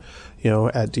believe,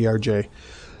 at DRJ.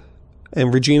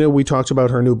 And Regina, we talked about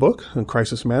her new book on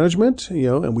crisis management,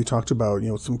 and we talked about,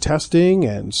 some testing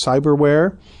and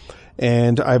cyberware.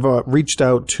 And I've reached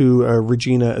out to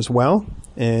Regina as well.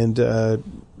 And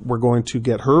we're going to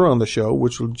get her on the show,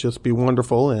 which will just be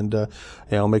wonderful. And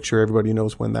I'll make sure everybody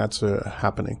knows when that's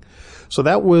happening. So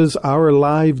that was our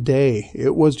live day.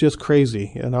 It was just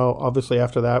crazy. Obviously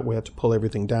after that, we had to pull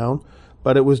everything down.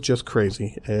 But it was just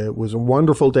crazy. It was a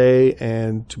wonderful day.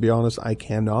 And to be honest, I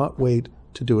cannot wait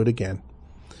to do it again.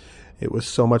 It was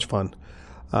so much fun.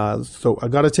 So I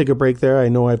got to take a break there. I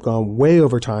know I've gone way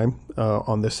over time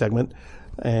on this segment,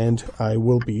 and I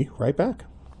will be right back.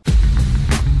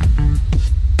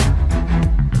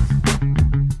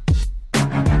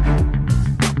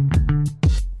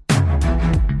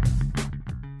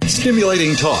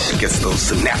 Stimulating talk. It gets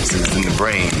those synapses in the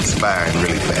brain firing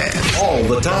really fast. All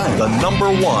the time. The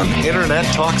 #1 Internet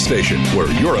talk station where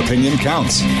your opinion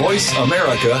counts.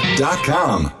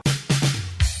 VoiceAmerica.com.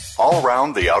 All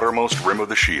round the outermost rim of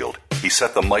the shield, he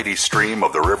set the mighty stream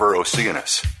of the river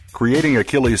Oceanus, creating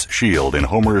Achilles' shield in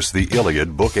Homer's The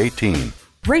Iliad, Book 18.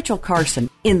 Rachel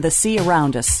Carson, in The Sea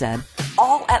Around Us, said,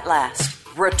 "All at last,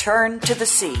 return to the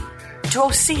sea, to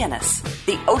Oceanus,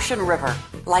 the ocean river,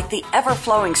 like the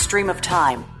ever-flowing stream of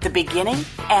time, the beginning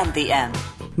and the end."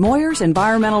 Moyer's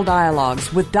Environmental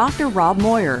Dialogues with Dr. Rob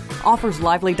Moyer offers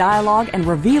lively dialogue and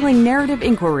revealing narrative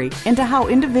inquiry into how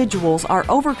individuals are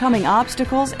overcoming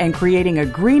obstacles and creating a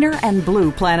greener and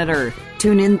blue planet Earth.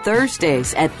 Tune in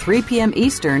Thursdays at 3 p.m.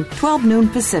 Eastern, 12 noon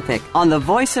Pacific on the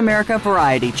Voice America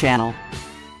Variety Channel.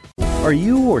 Are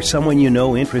you or someone you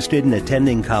know interested in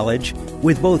attending college?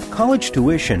 With both college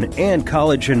tuition and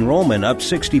college enrollment up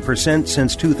 60%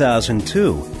 since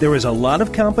 2002, there is a lot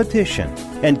of competition,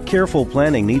 and careful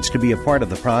planning needs to be a part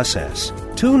of the process.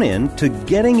 Tune in to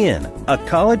Getting In, a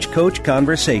College Coach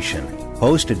Conversation,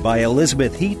 hosted by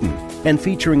Elizabeth Heaton and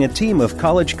featuring a team of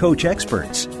college coach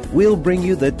experts. We'll bring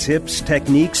you the tips,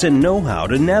 techniques, and know-how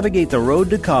to navigate the road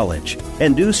to college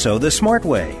and do so the smart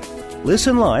way.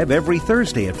 Listen live every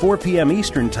Thursday at 4 p.m.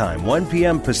 Eastern Time, 1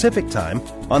 p.m. Pacific Time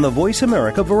on the Voice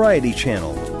America Variety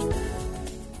Channel.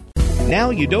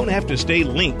 Now you don't have to stay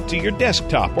linked to your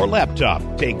desktop or laptop.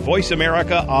 Take Voice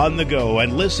America on the go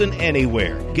and listen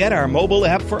anywhere. Get our mobile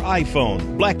app for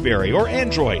iPhone, BlackBerry, or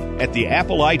Android at the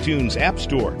Apple iTunes App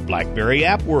Store, BlackBerry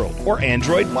App World, or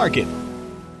Android Market.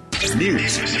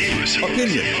 News,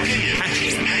 opinion,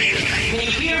 passion.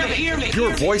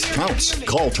 Your voice counts.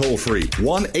 Call toll-free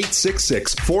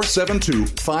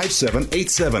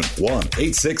 1-866-472-5787.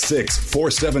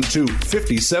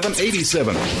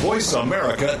 1-866-472-5787.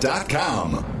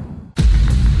 VoiceAmerica.com.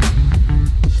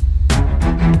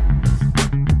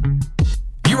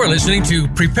 You are listening to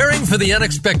Preparing for the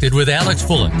Unexpected with Alex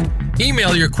Fullick.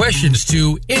 Email your questions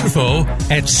to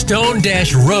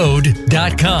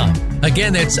info@stone-road.com.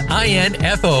 Again, that's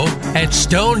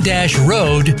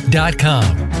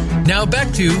info@stone-road.com. Now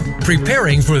back to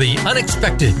Preparing for the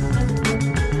Unexpected.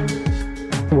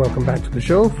 Welcome back to the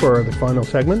show for the final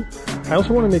segment. I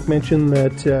also want to make mention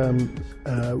that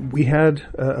we had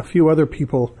a few other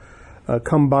people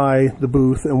come by the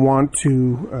booth and want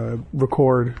to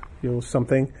record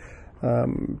something.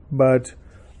 But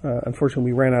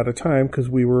unfortunately, we ran out of time because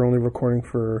we were only recording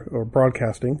or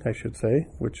broadcasting, I should say,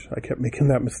 which I kept making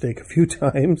that mistake a few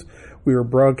times. We were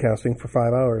broadcasting for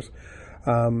 5 hours,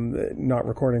 not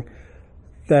recording.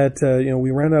 That,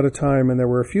 we ran out of time, and there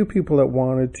were a few people that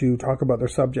wanted to talk about their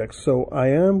subjects. So I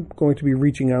am going to be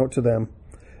reaching out to them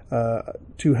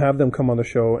to have them come on the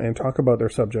show and talk about their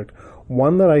subject.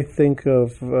 One that I think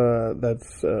of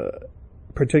that's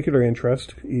particular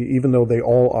interest, even though they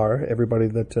all are, everybody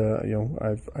that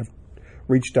I've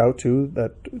reached out to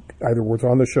that either was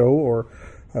on the show or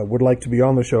would like to be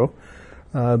on the show.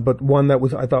 But one that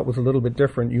I thought was a little bit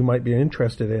different, you might be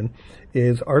interested in,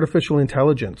 is artificial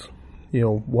intelligence.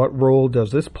 What role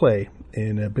does this play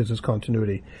in business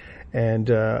continuity? And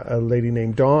a lady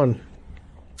named Dawn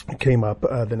came up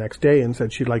the next day and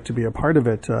said she'd like to be a part of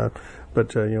it,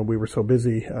 but we were so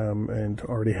busy and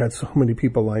already had so many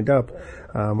people lined up.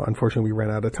 Unfortunately, we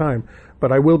ran out of time.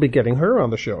 But I will be getting her on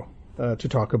the show to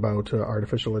talk about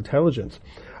artificial intelligence.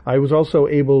 I was also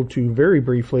able to very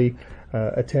briefly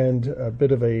attend a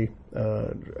bit of a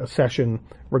session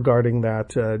regarding that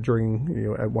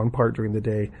during at one part during the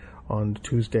day on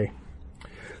Tuesday.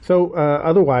 So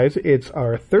otherwise, it's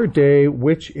our third day,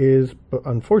 which is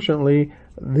unfortunately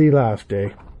the last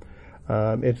day.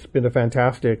 It's been a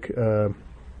fantastic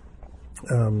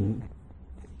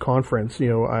conference.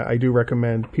 I do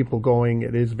recommend people going.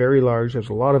 It is very large. There's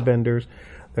a lot of vendors.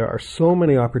 There are so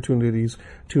many opportunities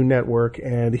to network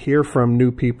and hear from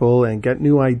new people and get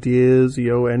new ideas,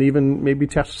 and even maybe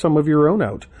test some of your own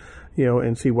out,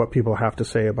 and see what people have to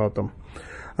say about them.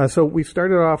 So I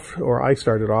started off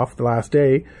the last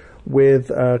day with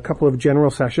a couple of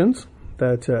general sessions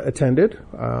that attended.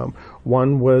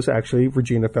 One was actually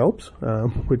Regina Phelps,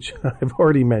 which I've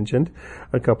already mentioned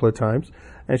a couple of times.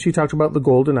 And she talked about the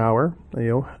golden hour,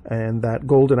 and that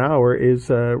golden hour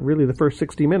is really the first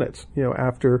 60 minutes,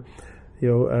 after,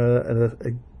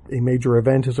 a major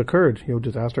event has occurred,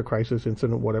 disaster, crisis,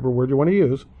 incident, whatever word you want to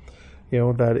use,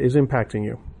 that is impacting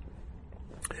you.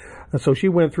 So she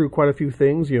went through quite a few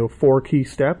things, 4 key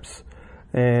steps,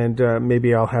 and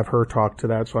maybe I'll have her talk to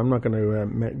that. So I'm not going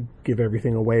to give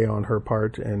everything away on her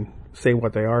part and say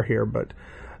what they are here, but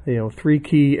 3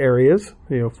 key areas,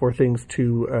 for things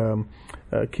to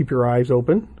keep your eyes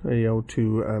open,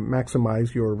 to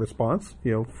maximize your response,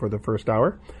 for the first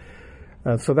hour.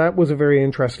 So that was a very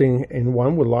interesting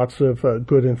one with lots of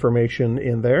good information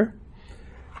in there.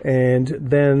 And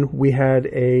then we had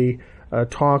a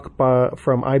talk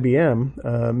from IBM,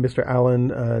 Mr.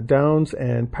 Alan Downs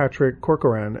and Patrick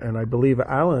Corcoran. And I believe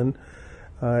Alan,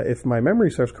 if my memory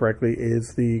serves correctly,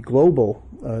 is the global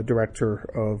director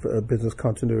of business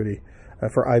continuity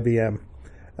for IBM,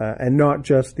 and not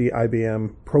just the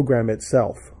IBM program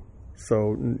itself.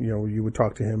 So, you would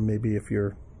talk to him maybe if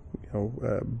you're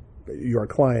a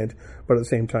client, but at the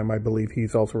same time, I believe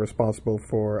he's also responsible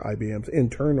for IBM's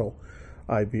internal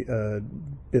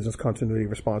business continuity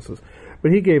responses.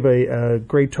 But he gave a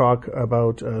great talk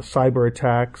about cyber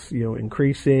attacks,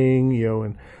 increasing,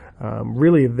 and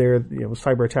really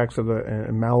cyber attacks of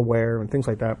and malware and things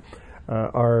like that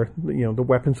are, the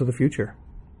weapons of the future,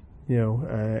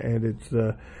 and it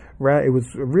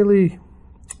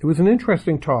was an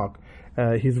interesting talk.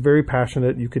 He's very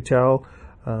passionate, you could tell,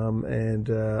 and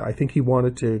I think he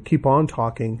wanted to keep on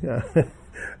talking,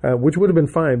 which would have been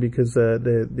fine because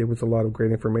there was a lot of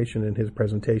great information in his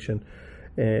presentation.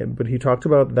 But he talked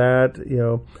about that,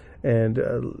 and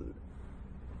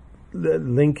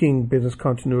linking business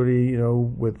continuity,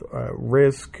 with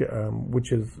risk,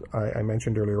 which is I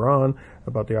mentioned earlier on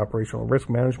about the operational risk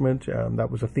management.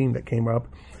 That was a theme that came up.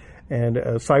 And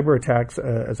cyber attacks,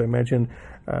 as I mentioned,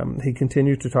 he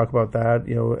continued to talk about that,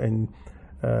 and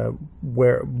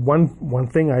where one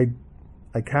thing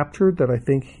I captured that I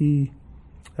think he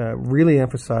really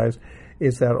emphasized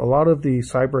is that a lot of the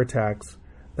cyber attacks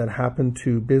that happen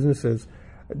to businesses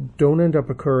don't end up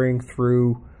occurring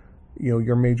through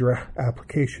your major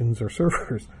applications or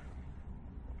servers,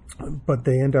 but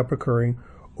they end up occurring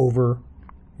over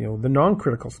the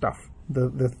non-critical stuff,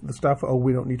 the stuff,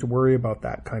 we don't need to worry about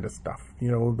that kind of stuff,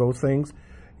 those things,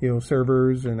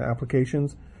 servers and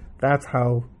applications. That's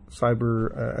how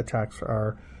cyber attacks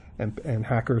are, and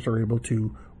hackers are able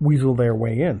to weasel their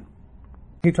way in.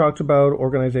 He talked about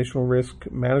organizational risk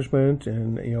management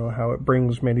and how it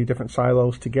brings many different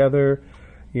silos together.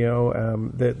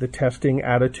 The testing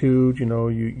attitude.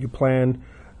 You plan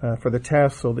for the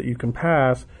test so that you can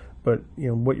pass, but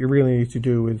what you really need to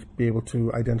do is be able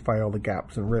to identify all the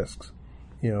gaps and risks,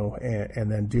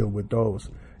 and then deal with those.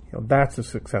 That's a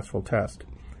successful test.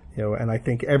 And I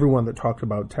think everyone that talked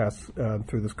about tests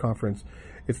through this conference,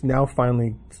 it's now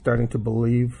finally starting to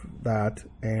believe that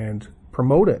and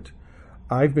promote it.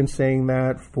 I've been saying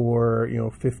that for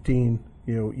 15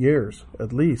 years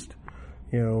at least.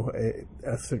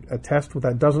 A test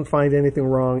that doesn't find anything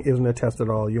wrong isn't a test at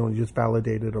all. You only just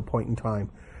validate it at a point in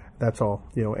time. That's all.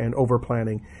 And over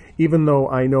planning. Even though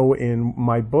I know in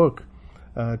my book,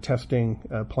 testing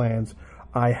plans,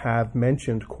 I have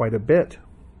mentioned quite a bit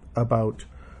about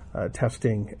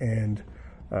testing and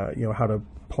how to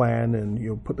plan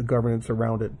and put the governance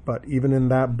around it. But even in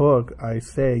that book, I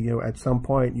say at some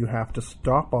point you have to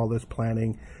stop all this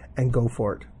planning and go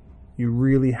for it. You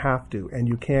really have to, and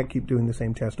you can't keep doing the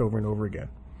same test over and over again.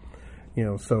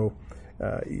 So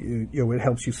it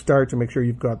helps you start to make sure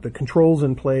you've got the controls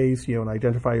in place, and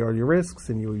identify all your risks,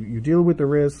 and you deal with the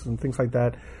risks and things like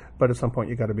that. But at some point,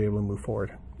 you got to be able to move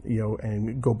forward,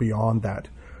 and go beyond that,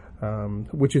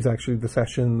 which is actually the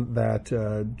session that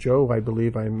Joe, I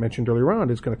believe I mentioned earlier on,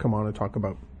 is going to come on and talk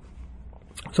about.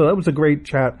 So that was a great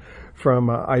chat from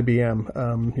IBM,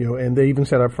 and they even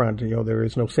said up front, there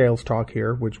is no sales talk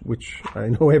here, which I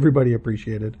know everybody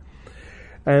appreciated.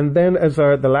 And then as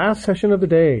the last session of the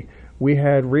day, we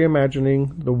had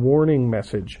reimagining the warning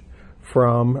message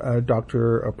from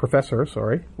Professor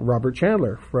Robert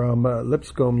Chandler from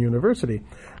Lipscomb University.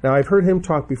 Now, I've heard him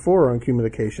talk before on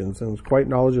communications, and was quite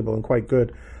knowledgeable and quite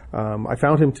good. I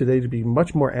found him today to be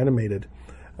much more animated.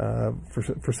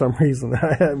 For some reason,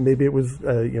 maybe it was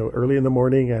early in the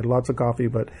morning. I had lots of coffee,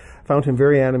 but found him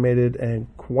very animated and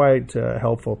quite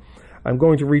helpful. I'm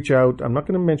going to reach out. I'm not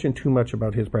going to mention too much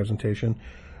about his presentation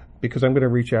because I'm going to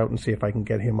reach out and see if I can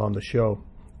get him on the show.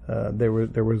 There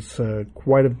was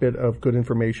quite a bit of good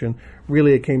information.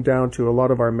 Really, it came down to a lot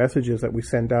of our messages that we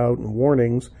send out and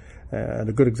warnings. And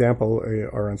a good example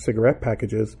are on cigarette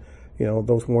packages.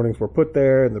 Those warnings were put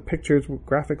there, and the pictures,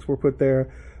 graphics were put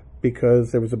there,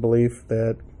 because there was a belief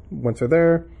that once they're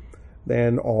there,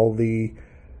 then all the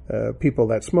people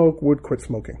that smoke would quit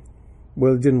smoking.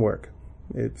 Well, it didn't work.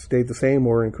 It stayed the same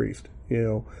or increased.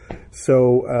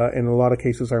 So in a lot of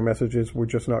cases, our messages, we're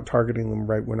just not targeting them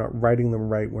right. We're not writing them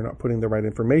right. We're not putting the right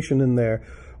information in there.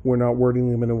 We're not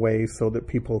wording them in a way so that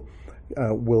people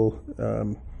will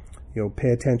pay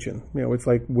attention. It's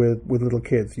like with little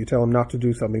kids. You tell them not to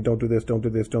do something. Don't do this. Don't do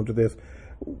this. Don't do this.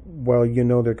 Well,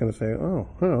 they're going to say, oh,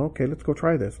 okay, let's go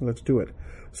try this and let's do it.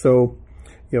 So,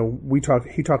 he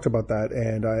talked about that,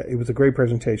 and it was a great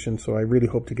presentation. So I really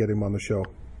hope to get him on the show.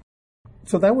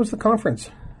 So that was the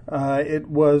conference. It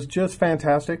was just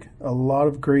fantastic. A lot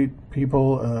of great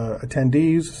people,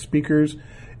 attendees, speakers.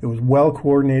 It was well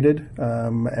coordinated,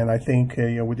 and I think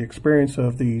with the experience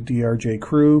of the DRJ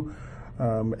crew,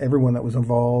 everyone that was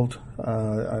involved,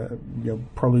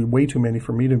 probably way too many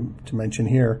for me to mention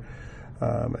here.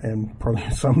 And probably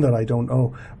some that I don't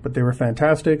know, but they were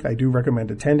fantastic. I do recommend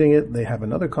attending it. They have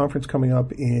another conference coming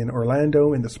up in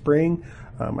Orlando in the spring,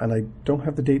 and I don't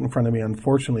have the date in front of me,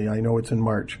 unfortunately. I know it's in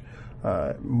March,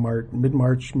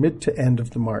 mid-March, mid to end of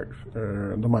the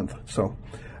month. So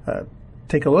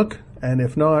take a look, and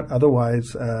if not,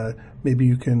 otherwise, maybe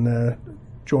you can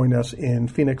join us in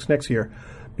Phoenix next year,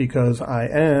 because I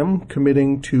am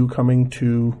committing to coming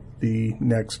to the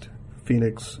next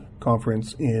Phoenix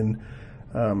conference in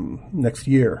next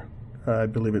year. I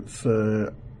believe it's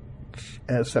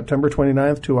September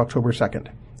 29th to October 2nd,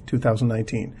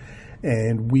 2019.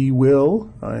 And we will,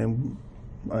 I am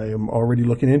already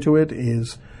looking into it,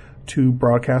 is to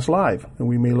broadcast live. And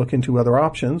we may look into other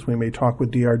options. We may talk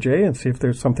with DRJ and see if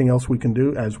there's something else we can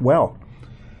do as well.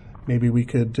 Maybe we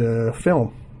could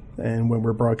film. And when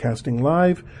we're broadcasting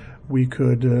live, we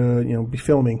could be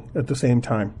filming at the same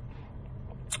time.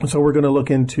 So we're going to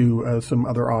look into some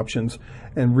other options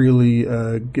and really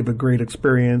give a great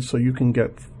experience, so you can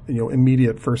get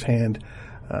immediate firsthand.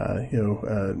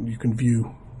 You can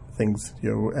view things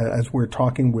as we're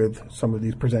talking with some of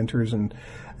these presenters and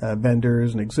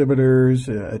vendors and exhibitors,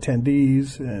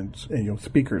 attendees, and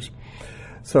speakers.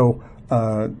 So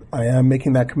I am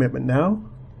making that commitment now,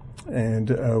 and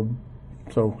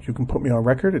so you can put me on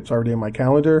record. It's already in my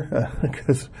calendar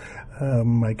because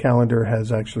my calendar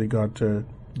has actually got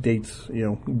dates,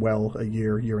 well a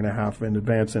year and a half in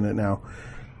advance in it now.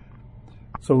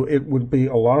 So it would be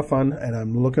a lot of fun, and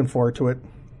I'm looking forward to it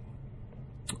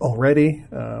already.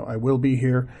 I will be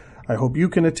here. I hope you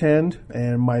can attend,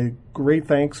 and my great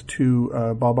thanks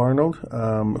to Bob Arnold,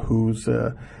 who's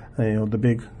the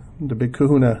big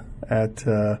kahuna at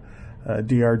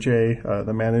DRJ,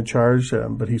 the man in charge.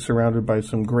 But he's surrounded by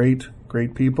some great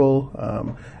people,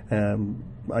 and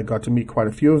I got to meet quite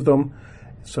a few of them.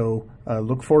 So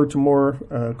look forward to more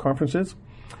conferences.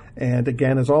 And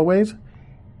again, as always,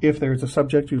 If there's a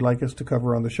subject you'd like us to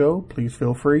cover on the show, please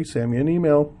feel free, send me an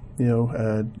email.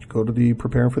 Go to the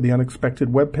Preparing for the Unexpected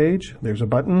webpage. There's a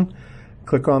button.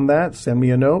 Click on that. Send me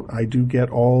a note. I do get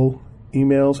all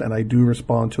emails, and I do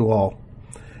respond to all.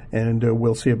 And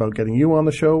we'll see about getting you on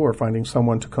the show or finding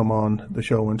someone to come on the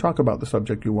show and talk about the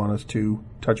subject you want us to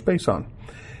touch base on.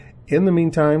 In the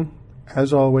meantime,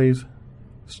 as always,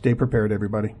 stay prepared,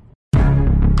 everybody.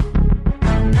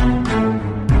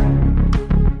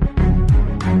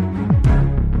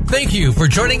 Thank you for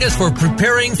joining us for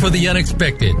Preparing for the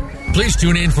Unexpected. Please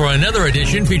tune in for another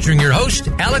edition featuring your host,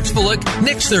 Alex Bullock,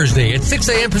 next Thursday at 6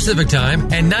 a.m. Pacific Time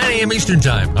and 9 a.m. Eastern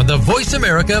Time on the Voice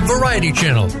America Variety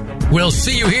Channel. We'll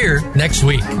see you here next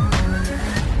week.